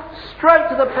born? Straight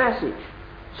to the passage.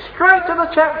 Straight to the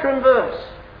chapter and verse.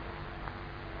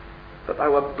 But they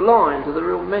were blind to the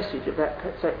real message of that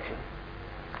section.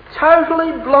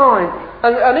 Totally blind.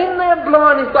 And in their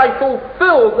blindness they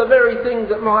fulfilled the very things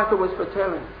that Micah was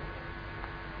foretelling.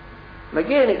 And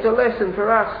again, it's a lesson for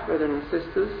us, brethren and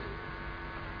sisters.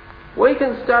 We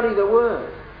can study the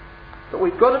Word, but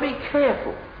we've got to be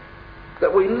careful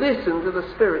that we listen to the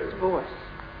Spirit's voice,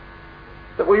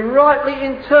 that we rightly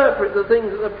interpret the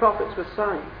things that the prophets were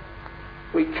saying.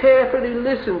 We carefully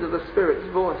listen to the Spirit's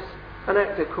voice and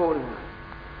act accordingly.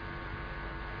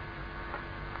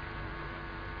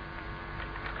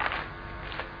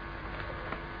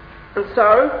 And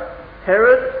so,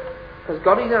 Herod has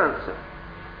got his answer.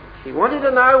 He wanted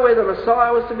to know where the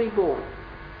Messiah was to be born.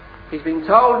 He's been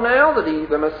told now that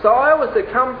the Messiah was to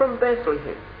come from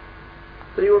Bethlehem.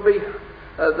 That he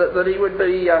would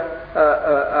be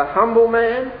a humble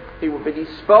man. He would be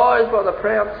despised by the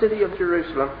proud city of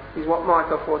Jerusalem, is what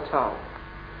Micah foretold.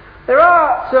 There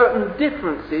are certain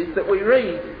differences that we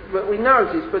read, that we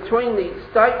notice between the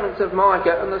statements of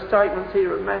Micah and the statements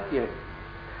here of Matthew.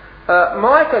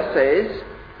 Micah says,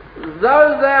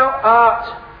 "Though thou art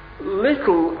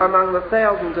little among the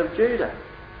thousands of Judah."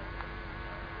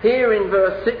 Here in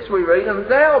verse 6 we read, "And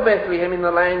thou, Bethlehem, in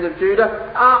the land of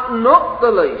Judah, art not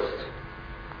the least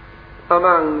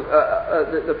among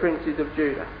the princes of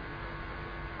Judah."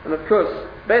 And of course,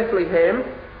 Bethlehem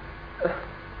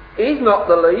is not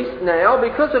the least now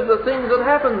because of the things that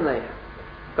happened there.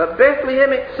 But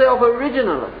Bethlehem itself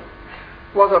originally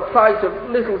was a place of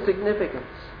little significance.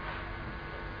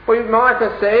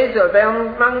 Micah says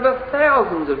among the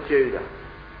thousands of Judah.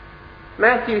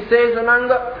 Matthew says among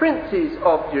the princes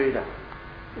of Judah,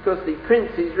 because the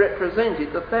princes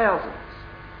represented the thousands.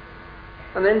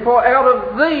 And then, "For out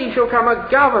of thee shall come a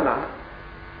governor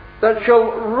that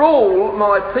shall rule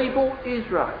my people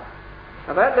Israel."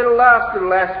 Now that last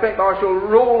little aspect, "I shall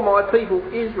rule my people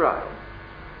Israel,"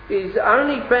 is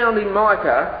only found in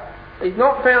Micah. Is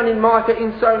not found in Micah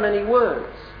in so many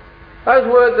words. Those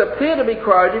words appear to be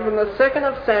quoted from the 2nd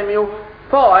of Samuel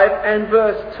 5 and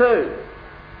verse 2.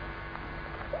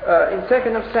 In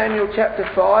 2nd of Samuel chapter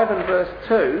 5 and verse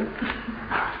 2,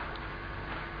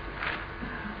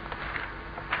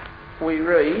 we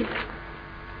read,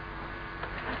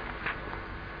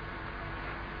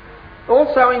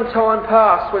 Also in time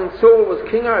past, when Saul was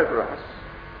king over us,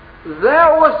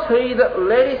 thou wast he that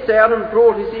led us out and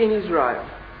brought us in Israel.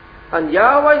 And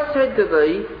Yahweh said to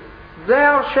thee,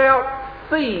 thou shalt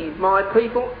feed my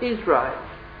people Israel,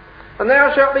 and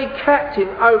thou shalt be captain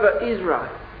over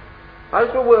Israel.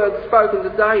 Those were words spoken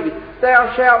to David.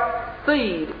 Thou shalt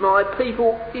feed my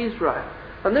people Israel.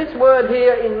 And this word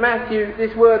here in Matthew,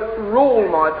 this word rule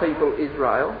my people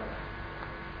Israel,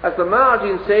 as the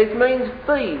margin says, means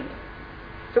feed.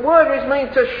 It's a word which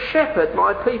means to shepherd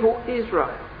my people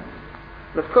Israel.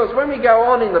 And of course, when we go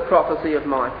on in the prophecy of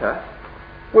Micah,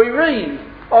 we read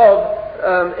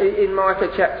of, in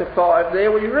Micah chapter 5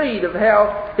 there, we read of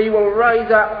how he will raise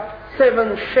up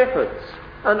 7 shepherds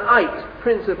and 8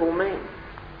 principal men.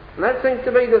 And that seems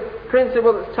to be the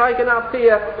principle that's taken up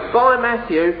here by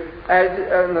Matthew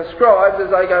and the scribes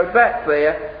as they go back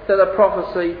there to the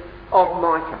prophecy of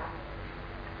Micah.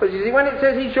 But you see, when it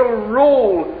says he shall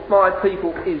rule my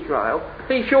people Israel,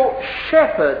 he shall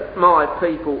shepherd my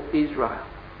people Israel.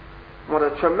 What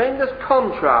a tremendous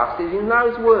contrast is in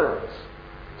those words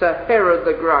to Herod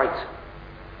the Great,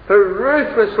 who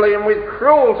ruthlessly and with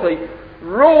cruelty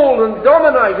ruled and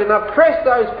dominated and oppressed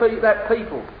that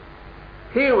people.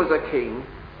 Here was a king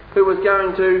who was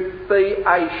going to be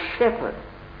a shepherd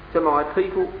to my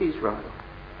people Israel.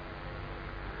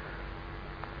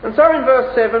 And so in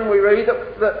verse 7 we read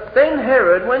that then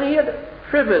Herod, when he had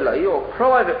privily or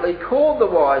privately called the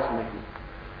wise men,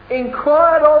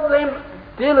 inquired of them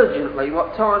diligently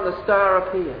what time the star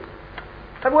appeared.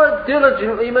 That word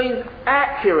diligently means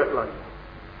accurately.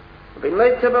 I've been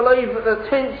led to believe that the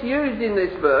tense used in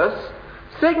this verse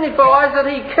signifies that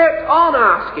he kept on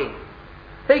asking.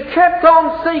 He kept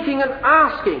on seeking and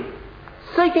asking,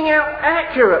 seeking out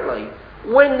accurately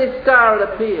when this star had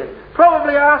appeared.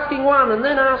 Probably asking one and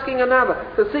then asking another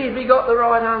to see if he got the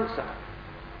right answer.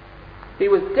 He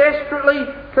was desperately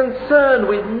concerned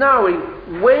with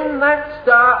knowing when that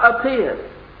star appeared.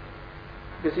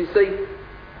 Because you see,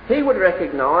 he would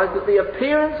recognise that the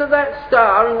appearance of that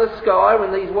star in the sky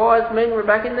when these wise men were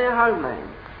back in their homeland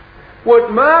would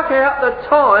mark out the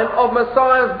time of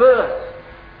Messiah's birth.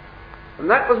 And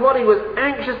that was what he was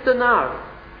anxious to know.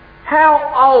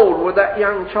 How old would that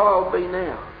young child be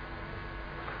now?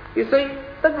 You see,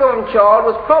 the young child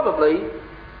was probably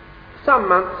some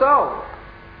months old.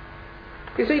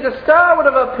 You see, the star would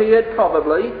have appeared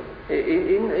probably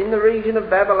in the region of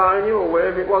Babylonia or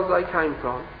wherever it was they came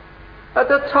from at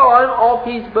the time of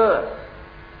his birth.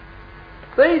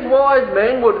 These wise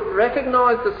men would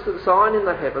recognise the sign in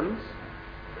the heavens.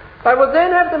 They would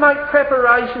then have to make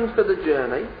preparations for the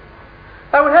journey.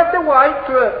 They would have to wait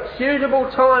for a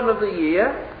suitable time of the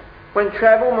year when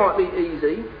travel might be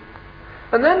easy.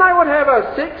 And then they would have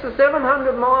a 600 or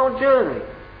 700 mile journey.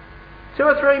 2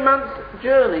 or 3 months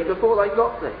journey before they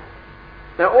got there.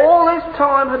 Now all this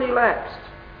time had elapsed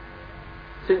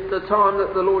since the time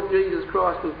that the Lord Jesus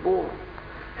Christ was born.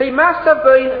 He must have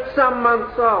been some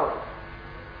months old.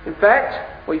 In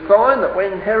fact, we find that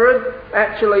when Herod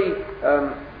actually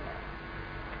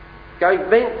gave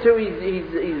vent to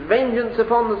his vengeance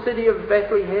upon the city of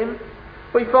Bethlehem,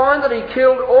 we find that he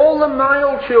killed all the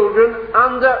male children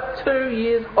under 2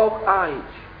 years of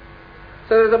age.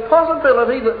 So there's a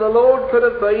possibility that the Lord could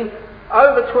have been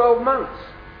over 12 months,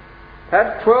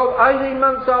 perhaps 12, 18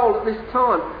 months old at this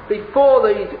time, before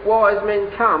these wise men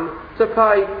come to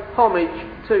pay homage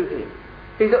to him.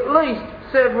 He's at least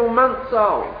several months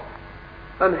old.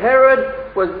 And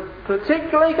Herod was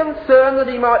particularly concerned that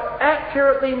he might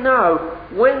accurately know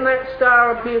when that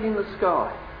star appeared in the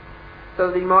sky, so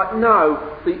that he might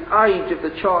know the age of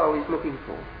the child he's looking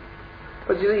for.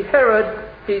 But you see, Herod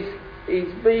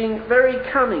is being very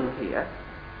cunning here.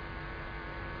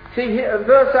 See, here,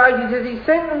 verse 8, he says, he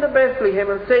sent them to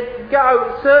Bethlehem and said,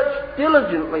 go, search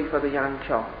diligently for the young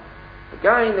child.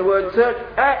 Again, the word search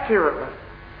accurately.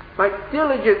 Make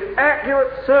diligent,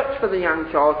 accurate search for the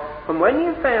young child. And when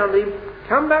you've found him,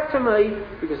 come back to me,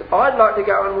 because I'd like to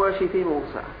go and worship him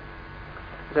also.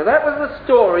 So that was the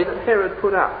story that Herod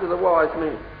put up to the wise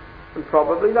men. And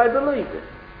probably they believed it.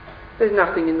 There's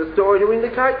nothing in the story to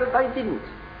indicate that they didn't.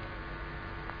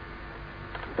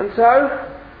 And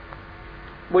so,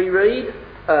 we read,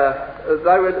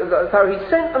 so he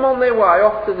sent them on their way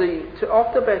off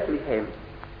to Bethlehem,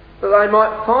 that they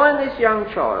might find this young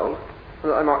child,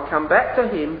 and that they might come back to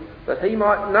him, that he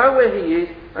might know where he is,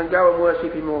 and go and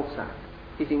worship him also.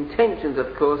 His intentions,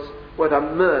 of course, were to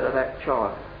murder that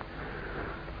child.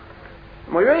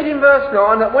 And we read in verse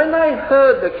 9 that when they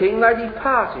heard the king, they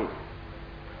departed.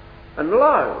 And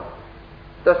lo,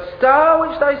 the star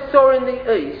which they saw in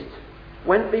the east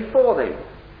went before them,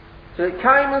 so it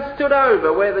came and stood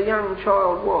over where the young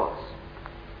child was.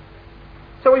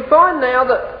 So we find now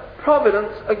that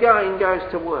providence again goes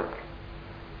to work.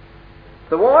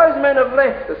 The wise men have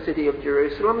left the city of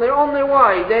Jerusalem. They're on their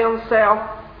way down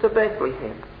south to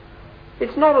Bethlehem.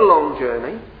 It's not a long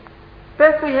journey.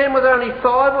 Bethlehem was only 5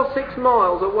 or 6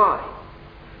 miles away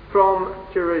from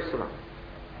Jerusalem.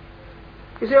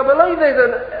 You see, I believe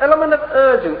there's an element of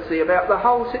urgency about the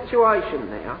whole situation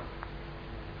now.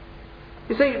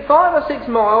 You see, 5 or 6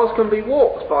 miles can be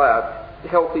walked by a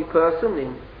healthy person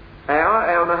in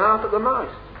hour and a half at the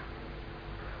most.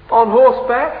 On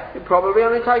horseback, it probably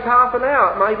only take half an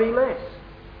hour, it may be less.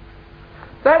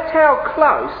 That's how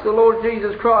close the Lord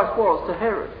Jesus Christ was to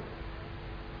Herod.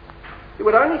 It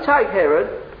would only take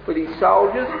Herod, with his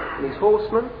soldiers and his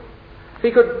horsemen,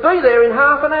 he could be there in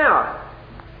half an hour.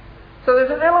 So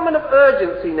there's an element of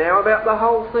urgency now about the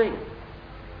whole thing.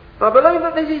 And I believe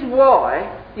that this is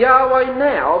why Yahweh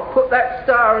now put that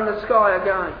star in the sky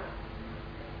again.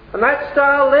 And that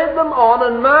star led them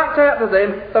on and marked out to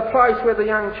them the place where the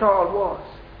young child was.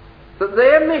 That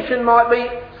their mission might be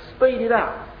speeded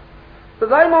up. That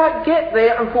they might get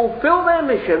there and fulfil their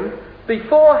mission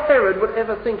before Herod would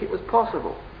ever think it was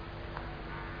possible.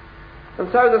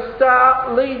 And so the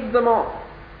star leads them on.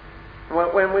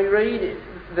 When we read it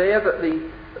there that the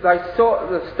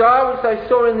star which they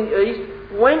saw in the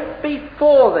east went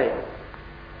before them.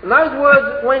 And those words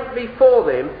that went before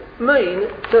them mean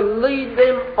to lead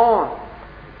them on.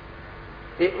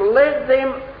 It led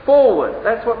them forward.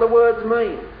 That's what the words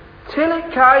mean. Till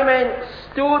it came and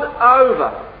stood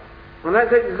over. And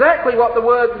that's exactly what the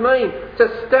words mean.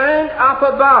 To stand up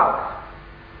above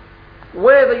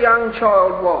where the young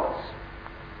child was.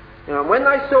 And when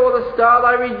they saw the star,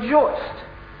 they rejoiced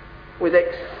with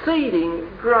exceeding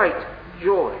great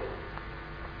joy.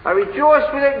 They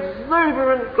rejoiced with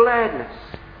exuberant gladness.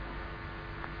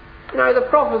 You know, the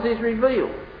prophecies reveal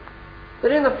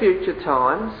that in the future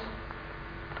times,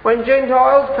 when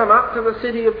Gentiles come up to the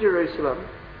city of Jerusalem,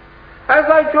 as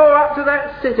they draw up to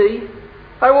that city,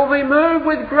 they will be moved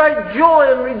with great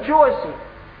joy and rejoicing.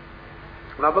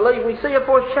 And I believe we see a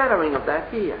foreshadowing of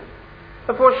that here.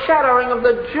 A foreshadowing of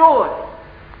the joy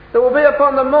that will be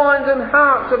upon the minds and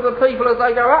hearts of the people as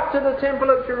they go up to the temple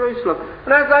at Jerusalem.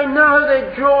 And as they know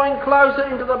they're drawing closer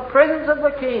into the presence of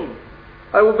the King,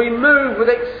 they will be moved with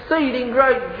exceeding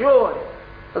great joy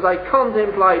as they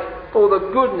contemplate all the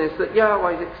goodness that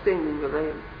Yahweh is extending to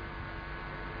them.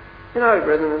 You know,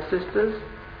 brethren and sisters,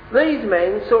 these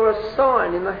men saw a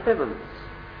sign in the heavens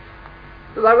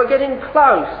that they were getting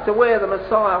close to where the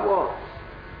Messiah was.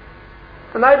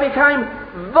 And they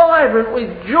became vibrant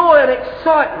with joy and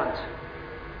excitement.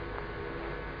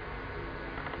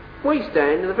 We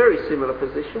stand in a very similar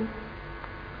position.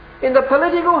 In the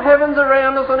political heavens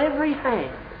around us on every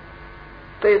hand,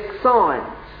 there's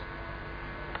signs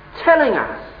telling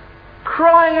us,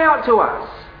 crying out to us,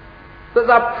 that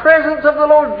the presence of the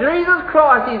Lord Jesus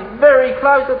Christ is very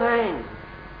close at hand.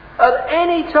 At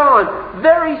any time,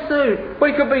 very soon,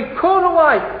 we could be called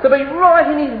away to be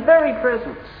right in His very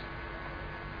presence.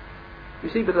 You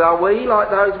see, but are we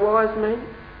like those wise men?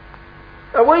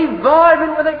 Are we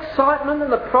vibrant with excitement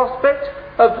and the prospect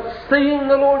of seeing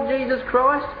the Lord Jesus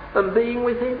Christ and being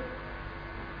with Him?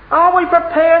 Are we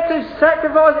prepared to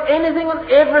sacrifice anything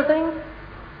and everything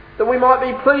that we might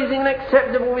be pleasing and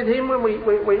acceptable with Him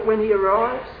when He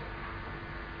arrives?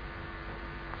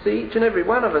 See, each and every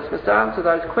one of us must answer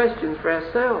those questions for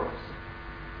ourselves.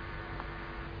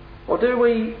 Or do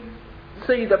we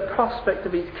see the prospect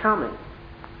of His coming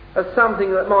as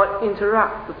something that might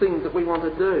interrupt the things that we want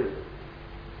to do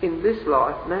in this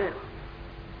life now?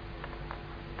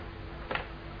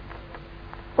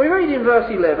 We read in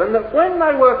verse 11 that when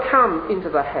they were come into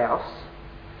the house,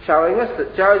 showing us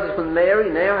that Joseph and Mary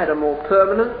now had a more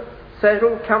permanent,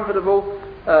 settled, comfortable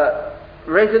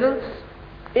residence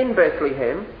in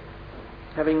Bethlehem,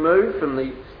 having moved from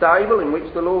the stable in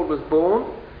which the Lord was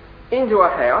born into a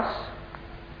house.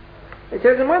 It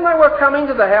says, and when they were come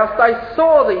into the house, they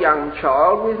saw the young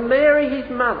child with Mary his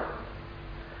mother,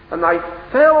 and they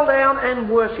fell down and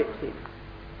worshipped Him.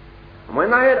 And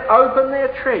when they had opened their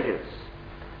treasures,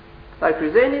 they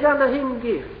presented unto Him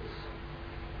gifts,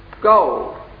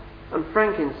 gold and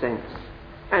frankincense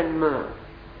and myrrh.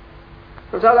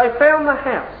 And so they found the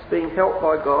house being helped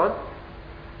by God.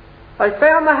 They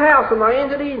found the house and they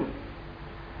entered in.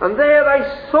 And there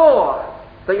they saw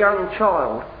the young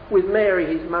child with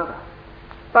Mary his mother.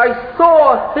 They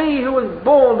saw He who was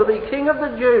born to be King of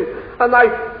the Jews, and they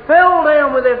fell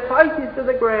down with their faces to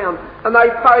the ground, and they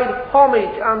paid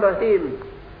homage unto Him.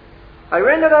 They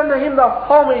rendered unto Him the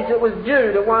homage that was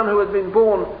due to one who had been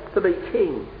born to be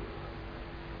King.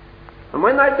 And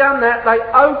when they'd done that, they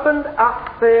opened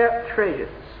up their treasures.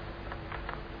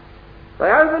 They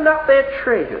opened up their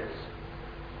treasures.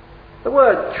 The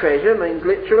word treasure means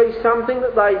literally something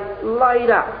that they laid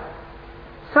up,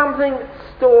 something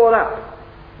stored up.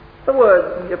 The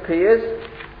word appears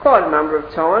quite a number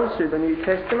of times through the New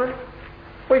Testament.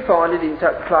 We find it in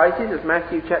such places as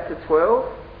Matthew chapter 12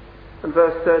 and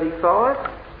verse 35,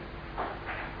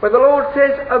 where the Lord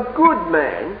says, "A good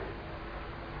man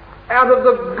out of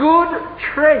the good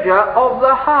treasure of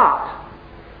the heart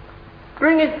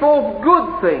bringeth forth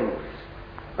good things,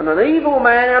 and an evil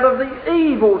man out of the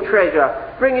evil treasure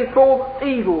bringeth forth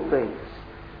evil things."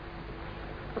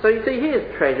 So you see,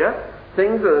 here's treasure,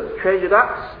 things that are treasured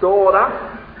up, stored up,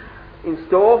 in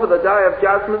store for the day of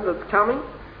judgment that's coming.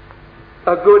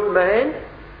 A good man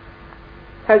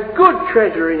has good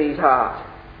treasure in his heart.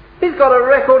 He's got a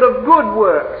record of good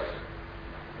works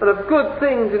and of good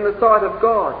things in the sight of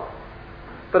God.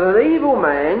 But an evil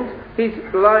man, he's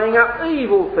laying up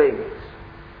evil things.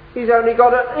 He's only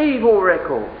got an evil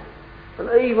record, and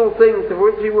evil things for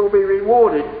which he will be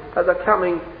rewarded at the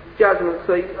coming judgment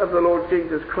seat of the Lord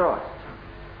Jesus Christ.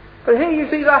 But here you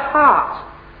see the heart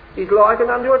is likened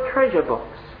unto a treasure box.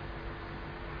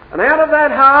 And out of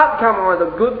that heart come either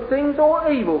good things or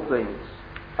evil things,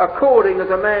 according as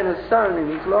a man has sown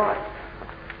in his life.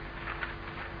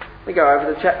 We go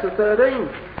over to chapter 13,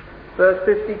 verse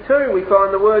 52, we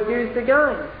find the word used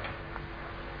again.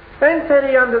 "Then said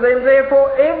he unto them,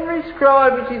 Therefore every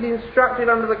scribe which is instructed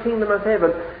unto the kingdom of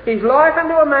heaven is like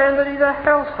unto a man that is a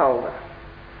householder,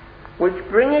 which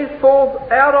bringeth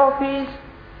forth out of his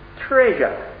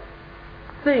treasure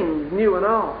things new and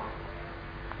old."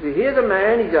 See, here's a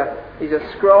man, he's a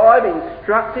scribe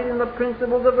instructed in the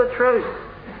principles of the truth.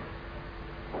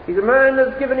 He's a man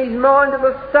that's given his mind to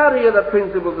the study of the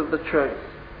principles of the truth.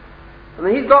 And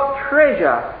he's got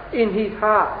treasure in his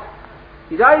heart.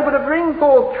 He's able to bring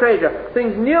forth treasure,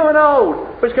 things new and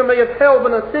old, which can be of help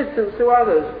and assistance to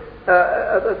others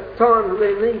at the times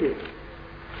they're needed.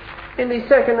 In the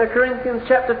 2 Corinthians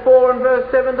chapter 4 and verse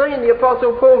 17, the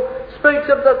Apostle Paul speaks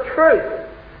of the truth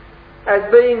as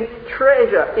being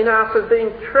treasure in us, as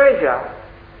being treasure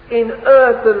in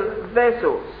earthen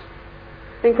vessels.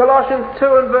 In Colossians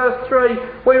 2 and verse 3,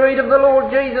 we read of the Lord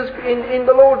Jesus, in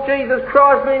the Lord Jesus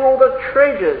Christ being all the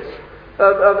treasures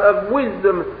of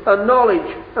wisdom and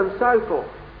knowledge and so forth.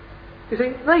 You see,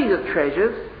 these are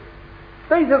treasures.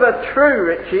 These are the true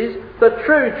riches, the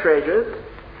true treasures,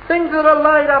 things that are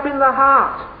laid up in the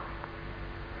heart.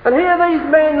 And here these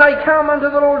men, they come unto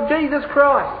the Lord Jesus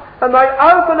Christ and they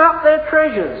open up their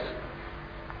treasures.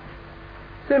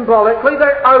 Symbolically,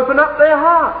 they open up their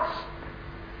hearts.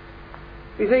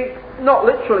 You see, not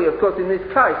literally, of course, in this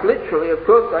case. Literally, of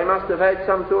course, they must have had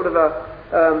some sort of a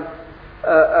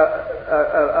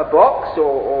box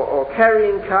or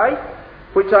carrying case,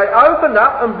 which they opened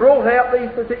up and brought out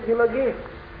these particular gifts.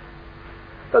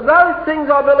 But those things,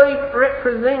 I believe,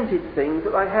 represented things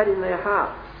that they had in their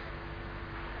hearts.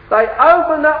 They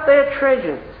opened up their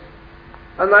treasures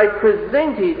and they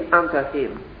presented unto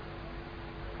him.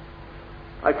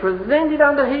 They presented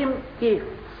unto him gifts.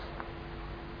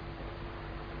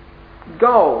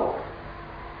 Gold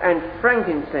and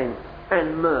frankincense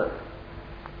and myrrh.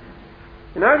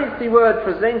 You notice the word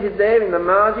presented there in the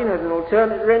margin has an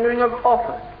alternate rendering of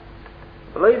offered.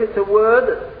 I believe it's a word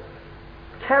that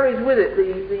carries with it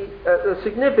the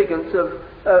significance of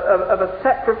a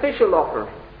sacrificial offering.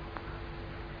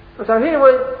 And so here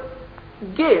were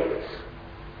gifts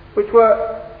which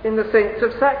were in the sense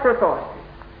of sacrifice.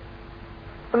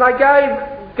 And they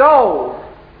gave gold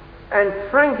and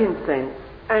frankincense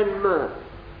and myrrh.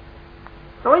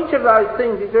 Now each of those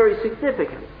things is very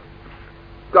significant.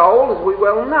 Gold, as we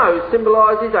well know,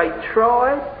 symbolises a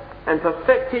tried and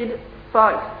perfected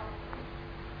faith.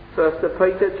 1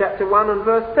 Peter chapter 1 and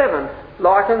verse 7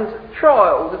 likens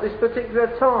trials at this particular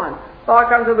time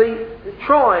like unto the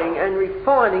trying and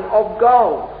refining of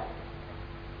gold.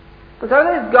 And so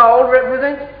this gold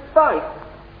represents faith.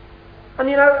 And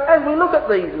you know, as we look at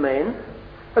these men,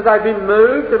 as they've been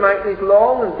moved to make this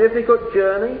long and difficult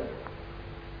journey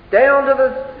down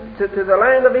to the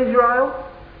land of Israel,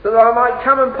 that they might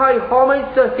come and pay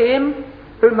homage to him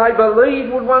whom they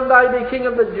believed would one day be King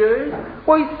of the Jews,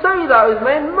 we see those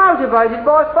men motivated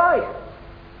by faith.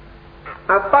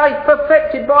 A faith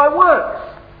perfected by works.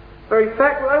 The very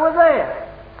fact that they were there.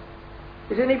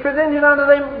 You see, he presented unto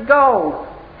them gold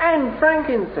and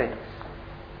frankincense.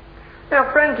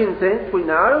 Now frankincense, we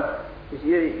know, is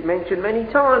mentioned many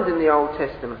times in the Old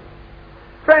Testament.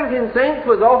 Frankincense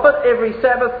was offered every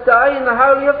Sabbath day in the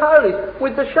Holy of Holies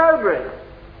with the showbread.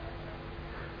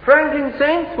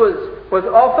 Frankincense was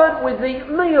offered with the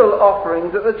meal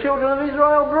offerings that the children of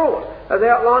Israel brought, as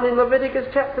outlined in Leviticus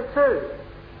chapter 2.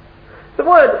 The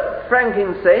word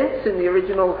frankincense in the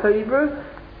original Hebrew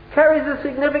carries the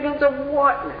significance of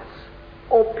whiteness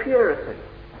or purity.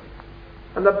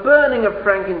 And the burning of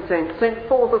frankincense sent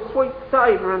forth a sweet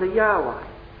savour unto Yahweh.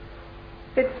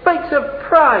 It speaks of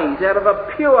praise out of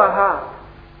a pure heart,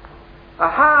 a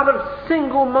heart of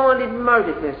single-minded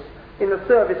motiveness in the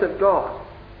service of God.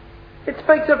 It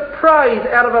speaks of praise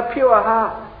out of a pure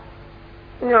heart.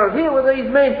 You know, here were these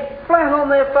men flat on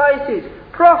their faces,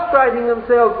 prostrating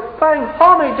themselves, paying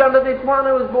homage unto this one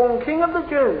who was born King of the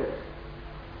Jews.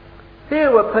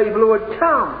 Here were people who had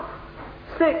come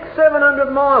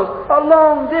 600-700 miles, a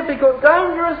long, difficult,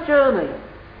 dangerous journey,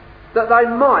 that they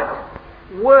might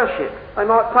worship, they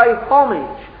might pay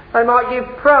homage, they might give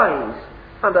praise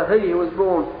unto he who was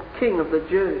born King of the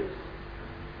Jews.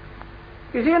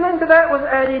 You see, and then to that was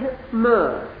added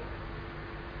myrrh.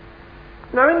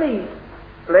 Now in the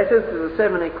letters to the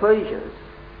 7 ecclesias,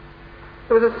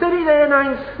 there was a city there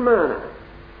named Smyrna,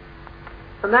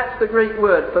 and that's the Greek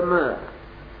word for myrrh.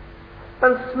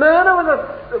 And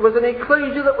Smyrna was an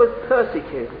ecclesia that was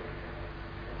persecuted.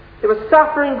 It was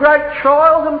suffering great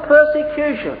trials and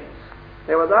persecutions.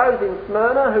 There were those in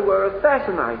Smyrna who were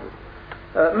assassinated,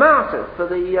 martyred for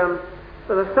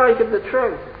the sake of the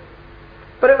truth.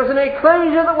 But it was an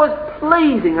ecclesia that was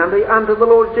pleasing unto the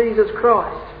Lord Jesus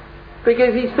Christ,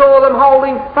 because he saw them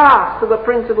holding fast to the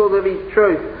principles of his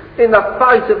truth in the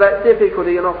face of that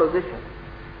difficulty and opposition.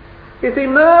 You see,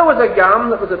 myrrh was a gum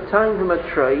that was obtained from a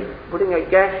tree, putting a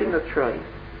gash in the tree.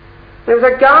 It was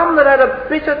a gum that had a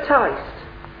bitter taste.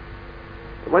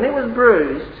 But when it was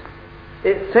bruised,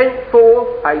 it sent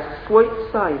forth a sweet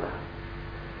savour.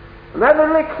 And that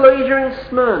little ecclesia in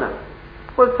Smyrna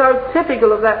was so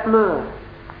typical of that myrrh.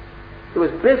 It was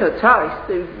bitter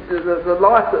taste. The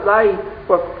life that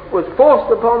was forced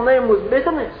upon them was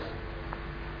bitterness.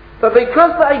 But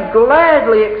because they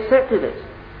gladly accepted it,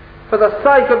 for the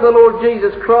sake of the Lord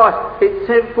Jesus Christ, it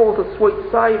sent forth a sweet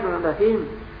savour unto him.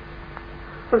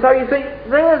 And so you see,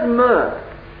 there's myrrh.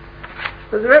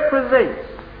 It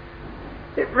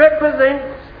represents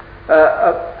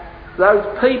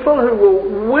those people who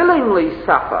will willingly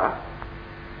suffer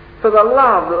for the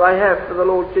love that they have for the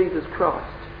Lord Jesus Christ.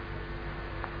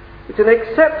 It's an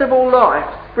acceptable life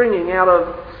springing out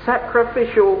of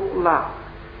sacrificial love.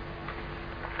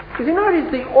 Because you notice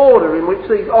the order in which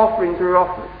these offerings were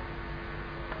offered.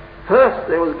 First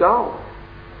there was gold.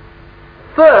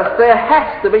 First there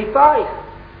has to be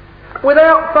faith.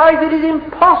 Without faith it is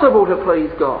impossible to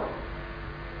please God.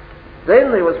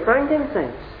 Then there was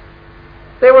frankincense.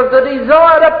 There was the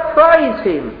desire to praise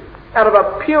him out of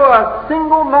a pure,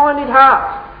 single-minded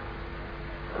heart.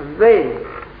 And then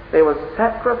there was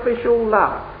sacrificial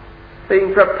love,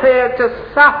 being prepared to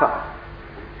suffer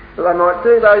that they might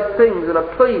do those things that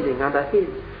are pleasing unto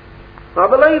him. I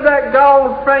believe that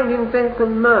gold, frankincense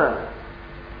and myrrh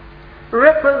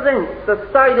represents the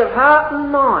state of heart and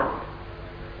mind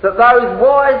that those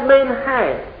wise men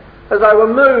had as they were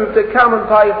moved to come and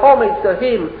pay homage to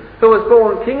him who was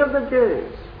born King of the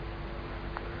Jews.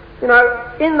 You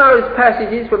know, in those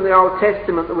passages from the Old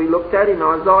Testament that we looked at in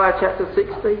Isaiah chapter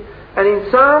 60 and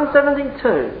in Psalm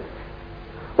 72,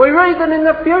 we read that in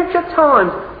the future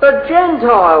times the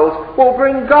Gentiles will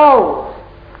bring gold.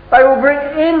 They will bring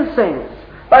incense.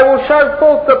 They will show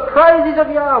forth the praises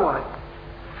of Yahweh.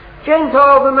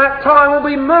 Gentiles in that time will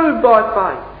be moved by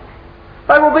faith.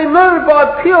 They will be moved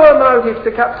by pure motives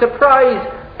to praise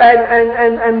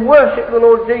and worship the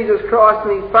Lord Jesus Christ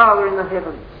and his Father in the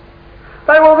heavens.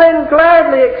 They will then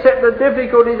gladly accept the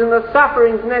difficulties and the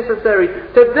sufferings necessary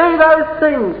to do those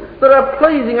things that are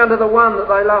pleasing unto the one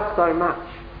that they love so much.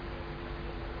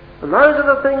 And those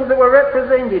are the things that were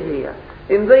represented here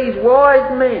in these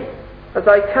wise men as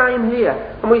they came here.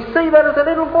 And we see that as a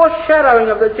little foreshadowing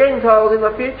of the Gentiles in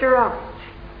the future age.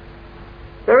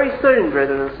 Very soon,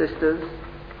 brethren and sisters,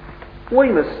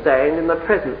 we must stand in the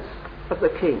presence of the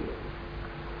King.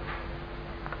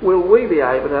 Will we be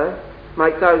able to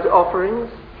make those offerings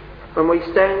when we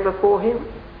stand before him?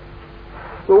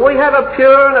 Will we have a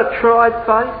pure and a tried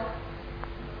faith?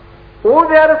 Will we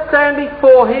be able to stand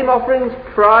before him offering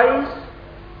praise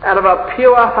out of a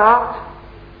pure heart?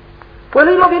 Will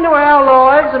he look into our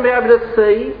lives and be able to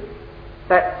see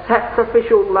that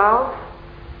sacrificial love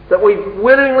that we've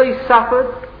willingly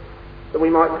suffered, that we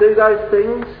might do those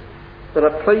things that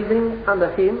are pleasing unto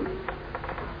him?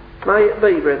 May it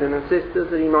be, brethren and sisters,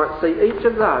 that he might see each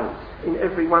of those in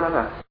every one of us.